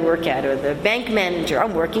factory that I work at, or the bank manager.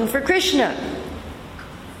 I'm working for Krishna.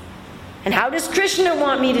 And how does Krishna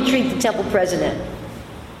want me to treat the temple president?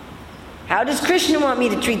 How does Krishna want me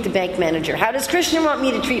to treat the bank manager? How does Krishna want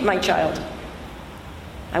me to treat my child?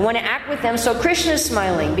 I want to act with them so Krishna is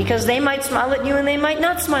smiling, because they might smile at you and they might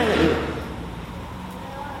not smile at you.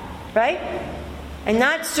 Right? And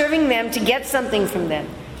not serving them to get something from them.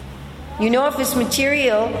 You know, if it's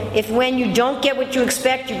material, if when you don't get what you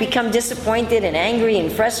expect, you become disappointed and angry and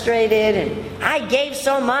frustrated, and I gave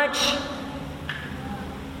so much.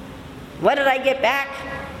 What did I get back?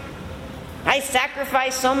 I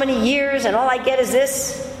sacrificed so many years and all I get is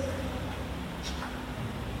this.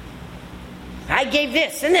 I gave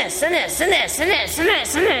this and this and this and this and this and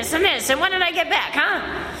this and this and this, and what did I get back,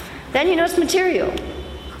 huh? Then you know it's material.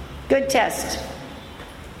 Good test.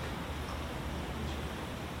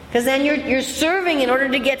 Because then you're serving in order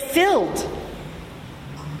to get filled.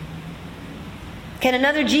 Can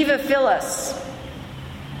another jiva fill us?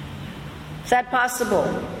 Is that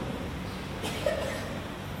possible?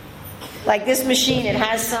 Like this machine, it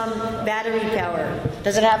has some battery power.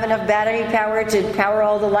 Does it have enough battery power to power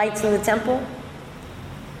all the lights in the temple?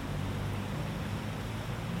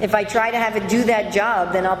 If I try to have it do that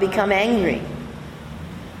job, then I'll become angry.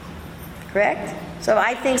 Correct? So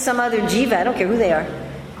I think some other jiva, I don't care who they are,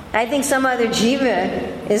 I think some other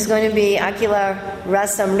jiva is going to be Akila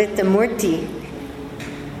Rasamrita Murti.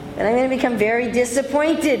 And I'm going to become very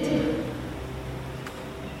disappointed.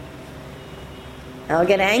 I'll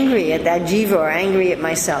get angry at that jiva or angry at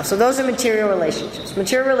myself. So those are material relationships.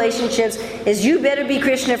 Material relationships is you better be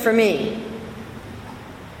Krishna for me.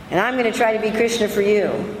 And I'm going to try to be Krishna for you.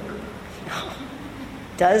 No,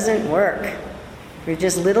 doesn't work. We're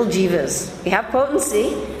just little jivas. We have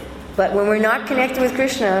potency, but when we're not connected with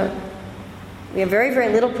Krishna, we have very,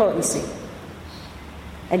 very little potency.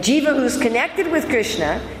 A jiva who's connected with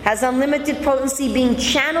Krishna has unlimited potency being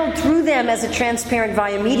channeled through them as a transparent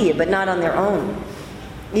via media, but not on their own.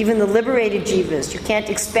 Even the liberated jivas, you can't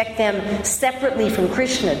expect them separately from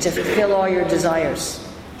Krishna to fulfill all your desires.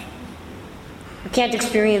 You can't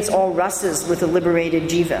experience all rasas with a liberated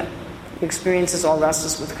jiva. You experience all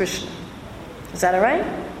rasas with Krishna. Is that all right?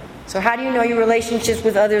 So how do you know your relationships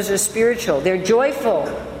with others are spiritual? They're joyful.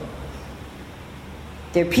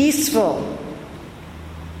 They're peaceful.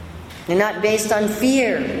 They're not based on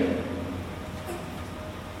fear.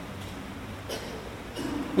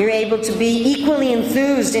 You're able to be equally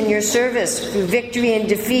enthused in your service through victory and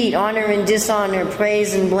defeat, honor and dishonor,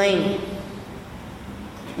 praise and blame.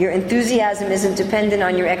 Your enthusiasm isn't dependent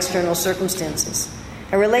on your external circumstances.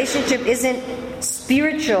 A relationship isn't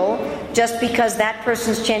spiritual just because that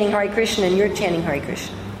person's chanting Hare Krishna and you're chanting Hare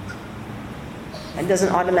Krishna. That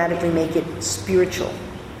doesn't automatically make it spiritual.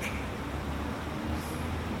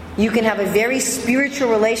 You can have a very spiritual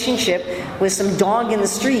relationship with some dog in the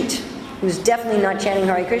street who's definitely not chanting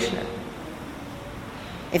Hare Krishna,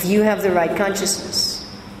 if you have the right consciousness.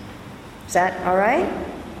 Is that all right?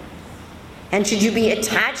 And should you be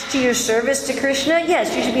attached to your service to Krishna?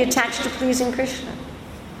 Yes, you should be attached to pleasing Krishna.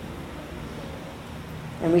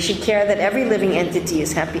 And we should care that every living entity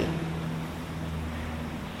is happy.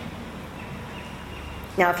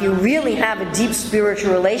 Now, if you really have a deep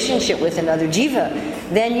spiritual relationship with another jiva,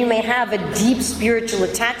 then you may have a deep spiritual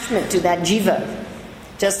attachment to that jiva.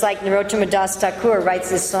 Just like Narottama Das Thakur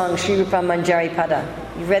writes this song, Sri Rupa Manjari Pada.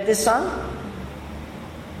 You've read this song?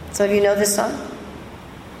 Some of you know this song?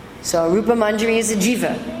 So Rupa Manjari is a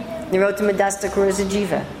jiva. Narottama Das Thakur is a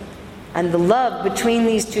jiva. And the love between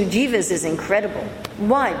these two jivas is incredible.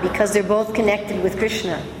 Why? Because they're both connected with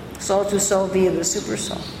Krishna, soul to soul via the super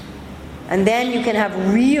soul. And then you can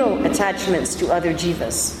have real attachments to other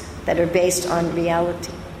jivas that are based on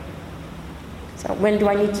reality. So when do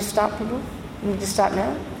I need to stop, Prabhu? You need to stop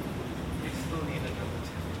now?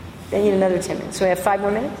 They need another 10 minutes. So we have 5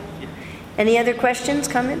 more minutes? Yeah. Any other questions,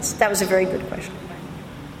 comments? That was a very good question.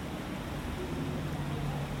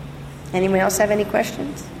 Anyone else have any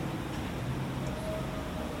questions?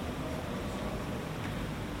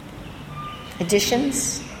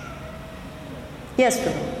 Additions? Yes,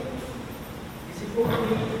 Prabhu.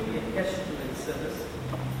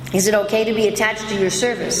 Is it okay to be attached to your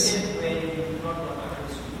service?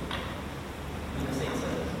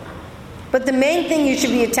 But the main thing you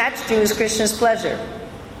should be attached to is Krishna's pleasure.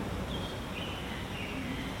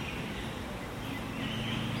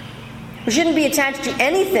 We shouldn't be attached to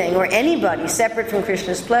anything or anybody separate from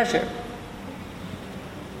Krishna's pleasure.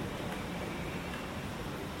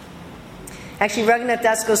 Actually, Raghunath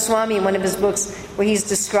Das Goswami, in one of his books, where he's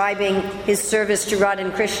describing his service to Radha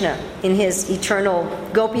and Krishna in his eternal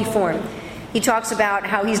gopi form, he talks about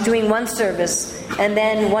how he's doing one service, and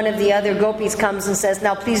then one of the other gopis comes and says,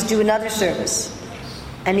 now please do another service.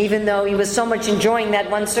 And even though he was so much enjoying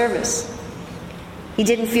that one service, He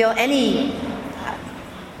didn't feel any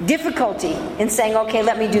difficulty in saying, okay,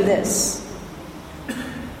 let me do this.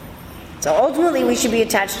 So ultimately we should be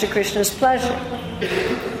attached to Krishna's pleasure.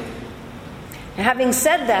 Now, having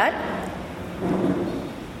said that,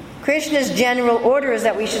 Krishna's general order is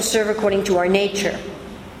that we should serve according to our nature.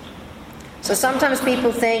 So sometimes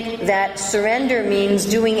people think that surrender means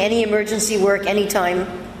doing any emergency work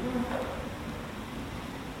anytime.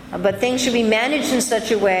 But things should be managed in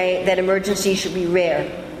such a way that emergencies should be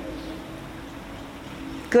rare.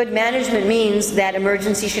 Good management means that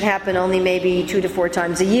emergency should happen only maybe 2 to 4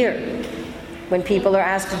 times a year, when people are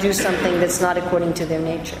asked to do something that's not according to their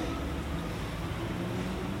nature.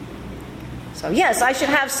 So yes, I should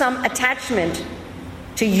have some attachment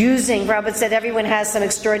to using, Prabhupada said everyone has some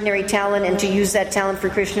extraordinary talent, and to use that talent for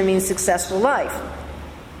Krishna means successful life.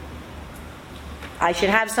 I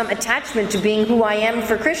should have some attachment to being who I am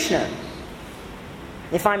for Krishna.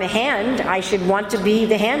 If I'm a hand, I should want to be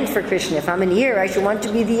the hand for Krishna. If I'm an ear, I should want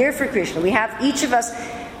to be the ear for Krishna. Each of us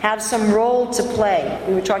have some role to play.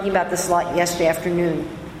 We were talking about this a lot yesterday afternoon.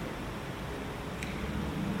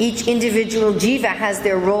 Each individual jiva has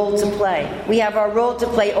their role to play. We have our role to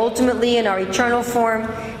play ultimately in our eternal form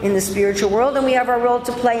in the spiritual world, and we have our role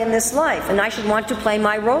to play in this life. And I should want to play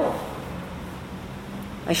my role.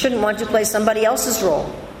 I shouldn't want to play somebody else's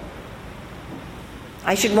role.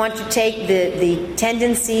 I should want to take the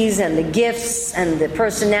tendencies and the gifts and the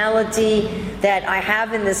personality that I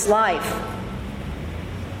have in this life,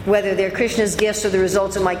 whether they're Krishna's gifts or the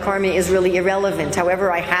results of my karma, is really irrelevant.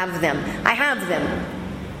 However I have them.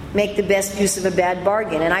 Make the best use of a bad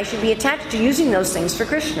bargain. And I should be attached to using those things for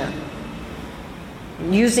Krishna.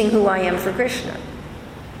 Using who I am for Krishna.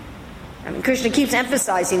 I mean, Krishna keeps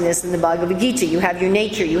emphasizing this in the Bhagavad Gita. You have your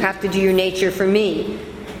nature. You have to do your nature for me.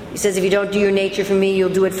 He says, if you don't do your nature for me,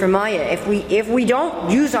 you'll do it for Maya. If we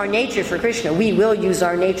don't use our nature for Krishna, we will use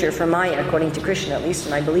our nature for Maya, according to Krishna, at least,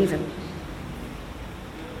 and I believe him.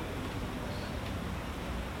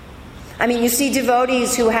 I mean, you see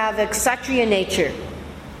devotees who have a Kshatriya nature.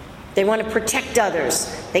 They want to protect others.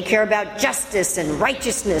 They care about justice and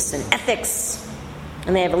righteousness and ethics.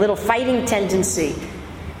 And they have a little fighting tendency.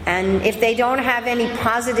 And if they don't have any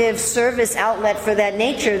positive service outlet for that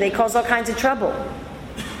nature, they cause all kinds of trouble.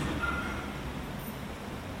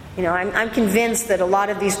 You know, I'm convinced that a lot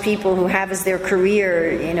of these people who have as their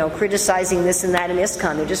career, criticizing this and that in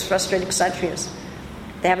ISKCON, they're just frustrated Kshatriyas.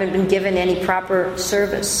 They haven't been given any proper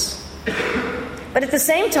service. But at the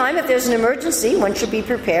same time, if there's an emergency, one should be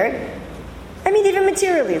prepared. I mean, even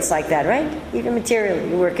materially it's like that, right? Even materially.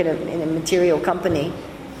 You work in a material company.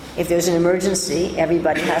 If there's an emergency,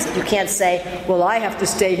 everybody has to. You can't say, well, I have to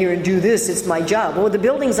stay here and do this. It's my job. Well, the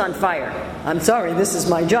building's on fire. I'm sorry, this is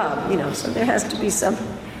my job. So there has to be some.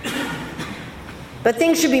 But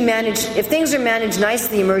things should be managed. If things are managed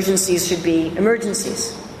nicely, emergencies should be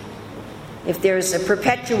emergencies. If there's a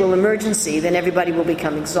perpetual emergency, then everybody will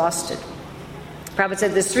become exhausted. Prabhupada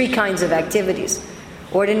said there's 3 kinds of activities: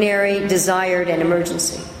 ordinary, desired, and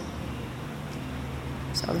emergency.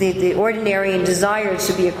 So the ordinary and desired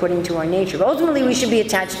should be according to our nature. But ultimately, we should be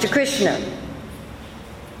attached to Krishna,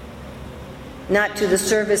 not to the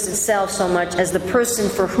service itself so much as the person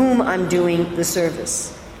for whom I'm doing the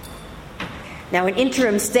service. Now, in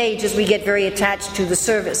interim stages, we get very attached to the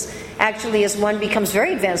service. Actually, as one becomes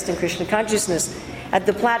very advanced in Krishna consciousness, at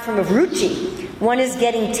the platform of Ruchi, one is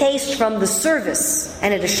getting taste from the service,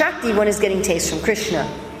 and at a Shakti, one is getting taste from Krishna.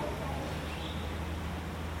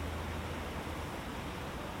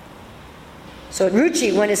 So at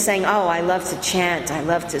Ruchi, one is saying, oh, I love to chant, I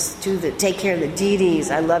love to take care of the deities,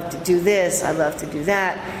 I love to do this, I love to do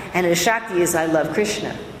that. And at a Shakti is, I love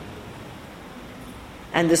Krishna.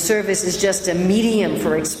 And the service is just a medium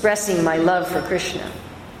for expressing my love for Krishna.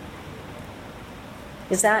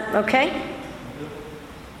 Is that okay?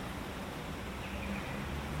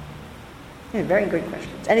 Yeah, very good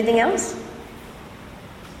questions. Anything else?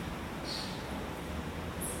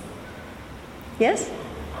 Yes?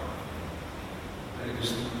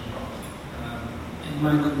 In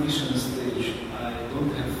my conditioned stage, I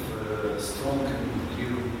don't have a strong and clear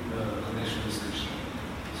connection with Krishna.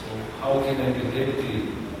 So how can I be happy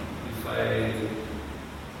if I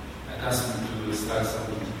accustomed to start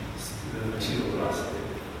some material rasa?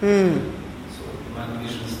 So in my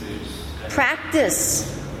conditioned stage,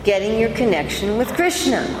 practice getting your connection with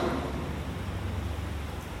Krishna.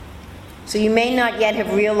 So you may not yet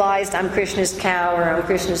have realized I'm Krishna's cow or I'm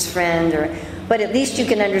Krishna's friend, but at least you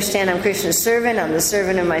can understand I'm Krishna's servant, I'm the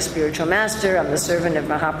servant of my spiritual master, I'm the servant of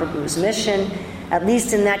Mahaprabhu's mission. At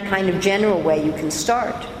least in that kind of general way you can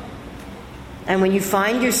start. And when you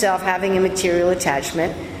find yourself having a material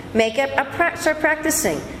attachment, Start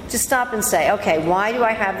practicing. Just stop and say, okay, why do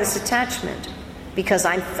I have this attachment? Because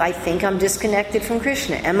I think I'm disconnected from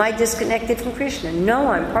Krishna. Am I disconnected from Krishna? No,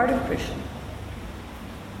 I'm part of Krishna.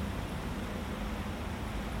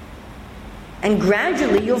 And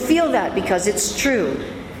gradually you'll feel that because it's true.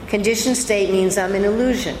 Conditioned state means I'm an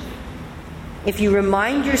illusion. If you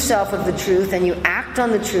remind yourself of the truth and you act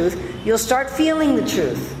on the truth, you'll start feeling the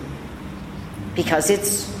truth. Because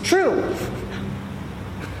it's true.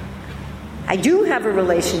 I do have a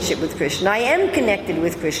relationship with Krishna. I am connected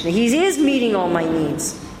with Krishna. He is meeting all my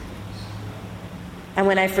needs. And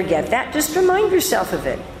when I forget that, just remind yourself of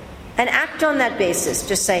it. And act on that basis.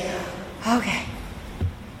 Just say, okay,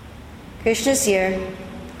 Krishna's here.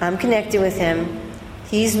 I'm connected with him.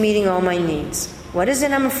 He's meeting all my needs. What is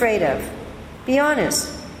it I'm afraid of? Be honest.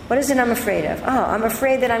 What is it I'm afraid of? Oh, I'm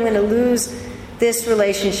afraid that I'm going to lose this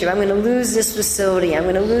relationship. I'm going to lose this facility. I'm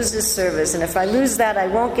going to lose this service. And if I lose that, I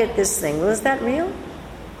won't get this thing. Well, is that real?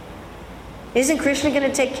 Isn't Krishna going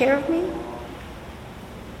to take care of me?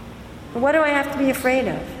 What do I have to be afraid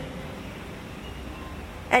of?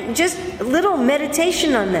 And just a little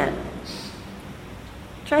meditation on that.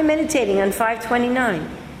 Try meditating on 529.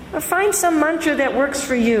 Or find some mantra that works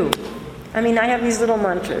for you. I mean, I have these little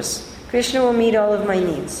mantras. Krishna will meet all of my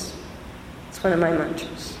needs. It's one of my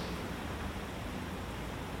mantras.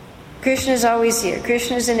 Krishna is always here.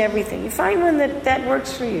 Krishna is in everything. You find one that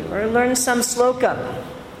works for you. Or learn some sloka.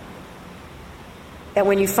 That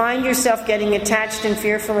when you find yourself getting attached and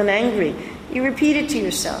fearful and angry, you repeat it to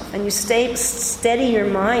yourself. And you steady your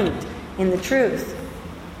mind in the truth.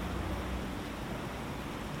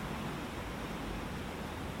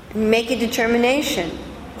 And make a determination.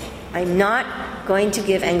 I'm not going to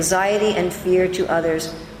give anxiety and fear to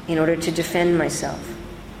others in order to defend myself.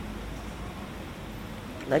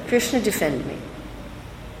 Let Krishna defend me.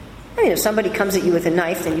 I mean, if somebody comes at you with a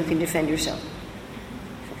knife, then you can defend yourself.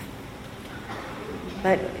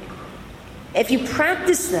 But if you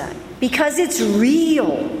practice that, because it's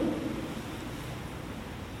real,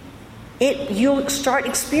 you'll start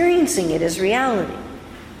experiencing it as reality.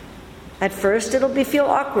 At first it'll feel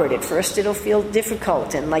awkward. At first it'll feel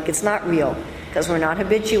difficult and like it's not real because we're not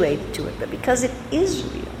habituated to it. But because it is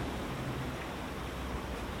real.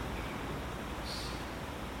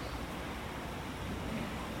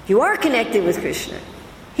 You are connected with Krishna.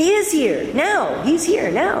 He is here now. He's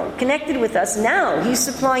here now. Connected with us now. He's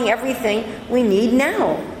supplying everything we need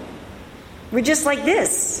now. We're just like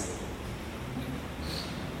this.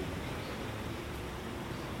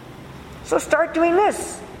 So start doing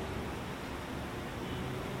this.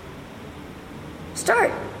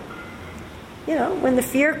 Start. When the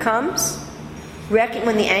fear comes,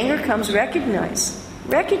 when the anger comes, recognize.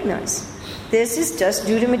 This is just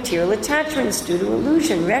due to material attachments, due to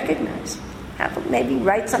illusion. Recognize. Maybe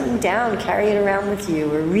write something down, carry it around with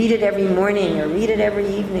you, or read it every morning, or read it every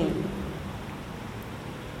evening.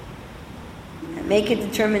 And make a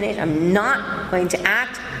determination. I'm not going to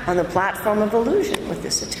act on the platform of illusion with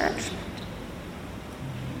this attachment.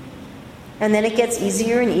 And then it gets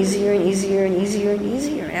easier and easier and easier and easier and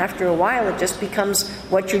easier. After a while, it just becomes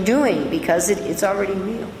what you're doing because it's already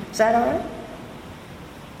real. Is that all right?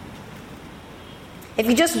 If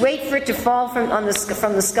you just wait for it to fall from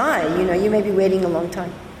the sky, you may be waiting a long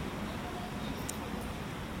time.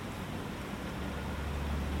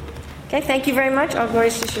 Okay, thank you very much. All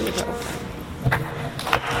glories to Srila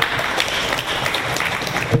Prabhupada.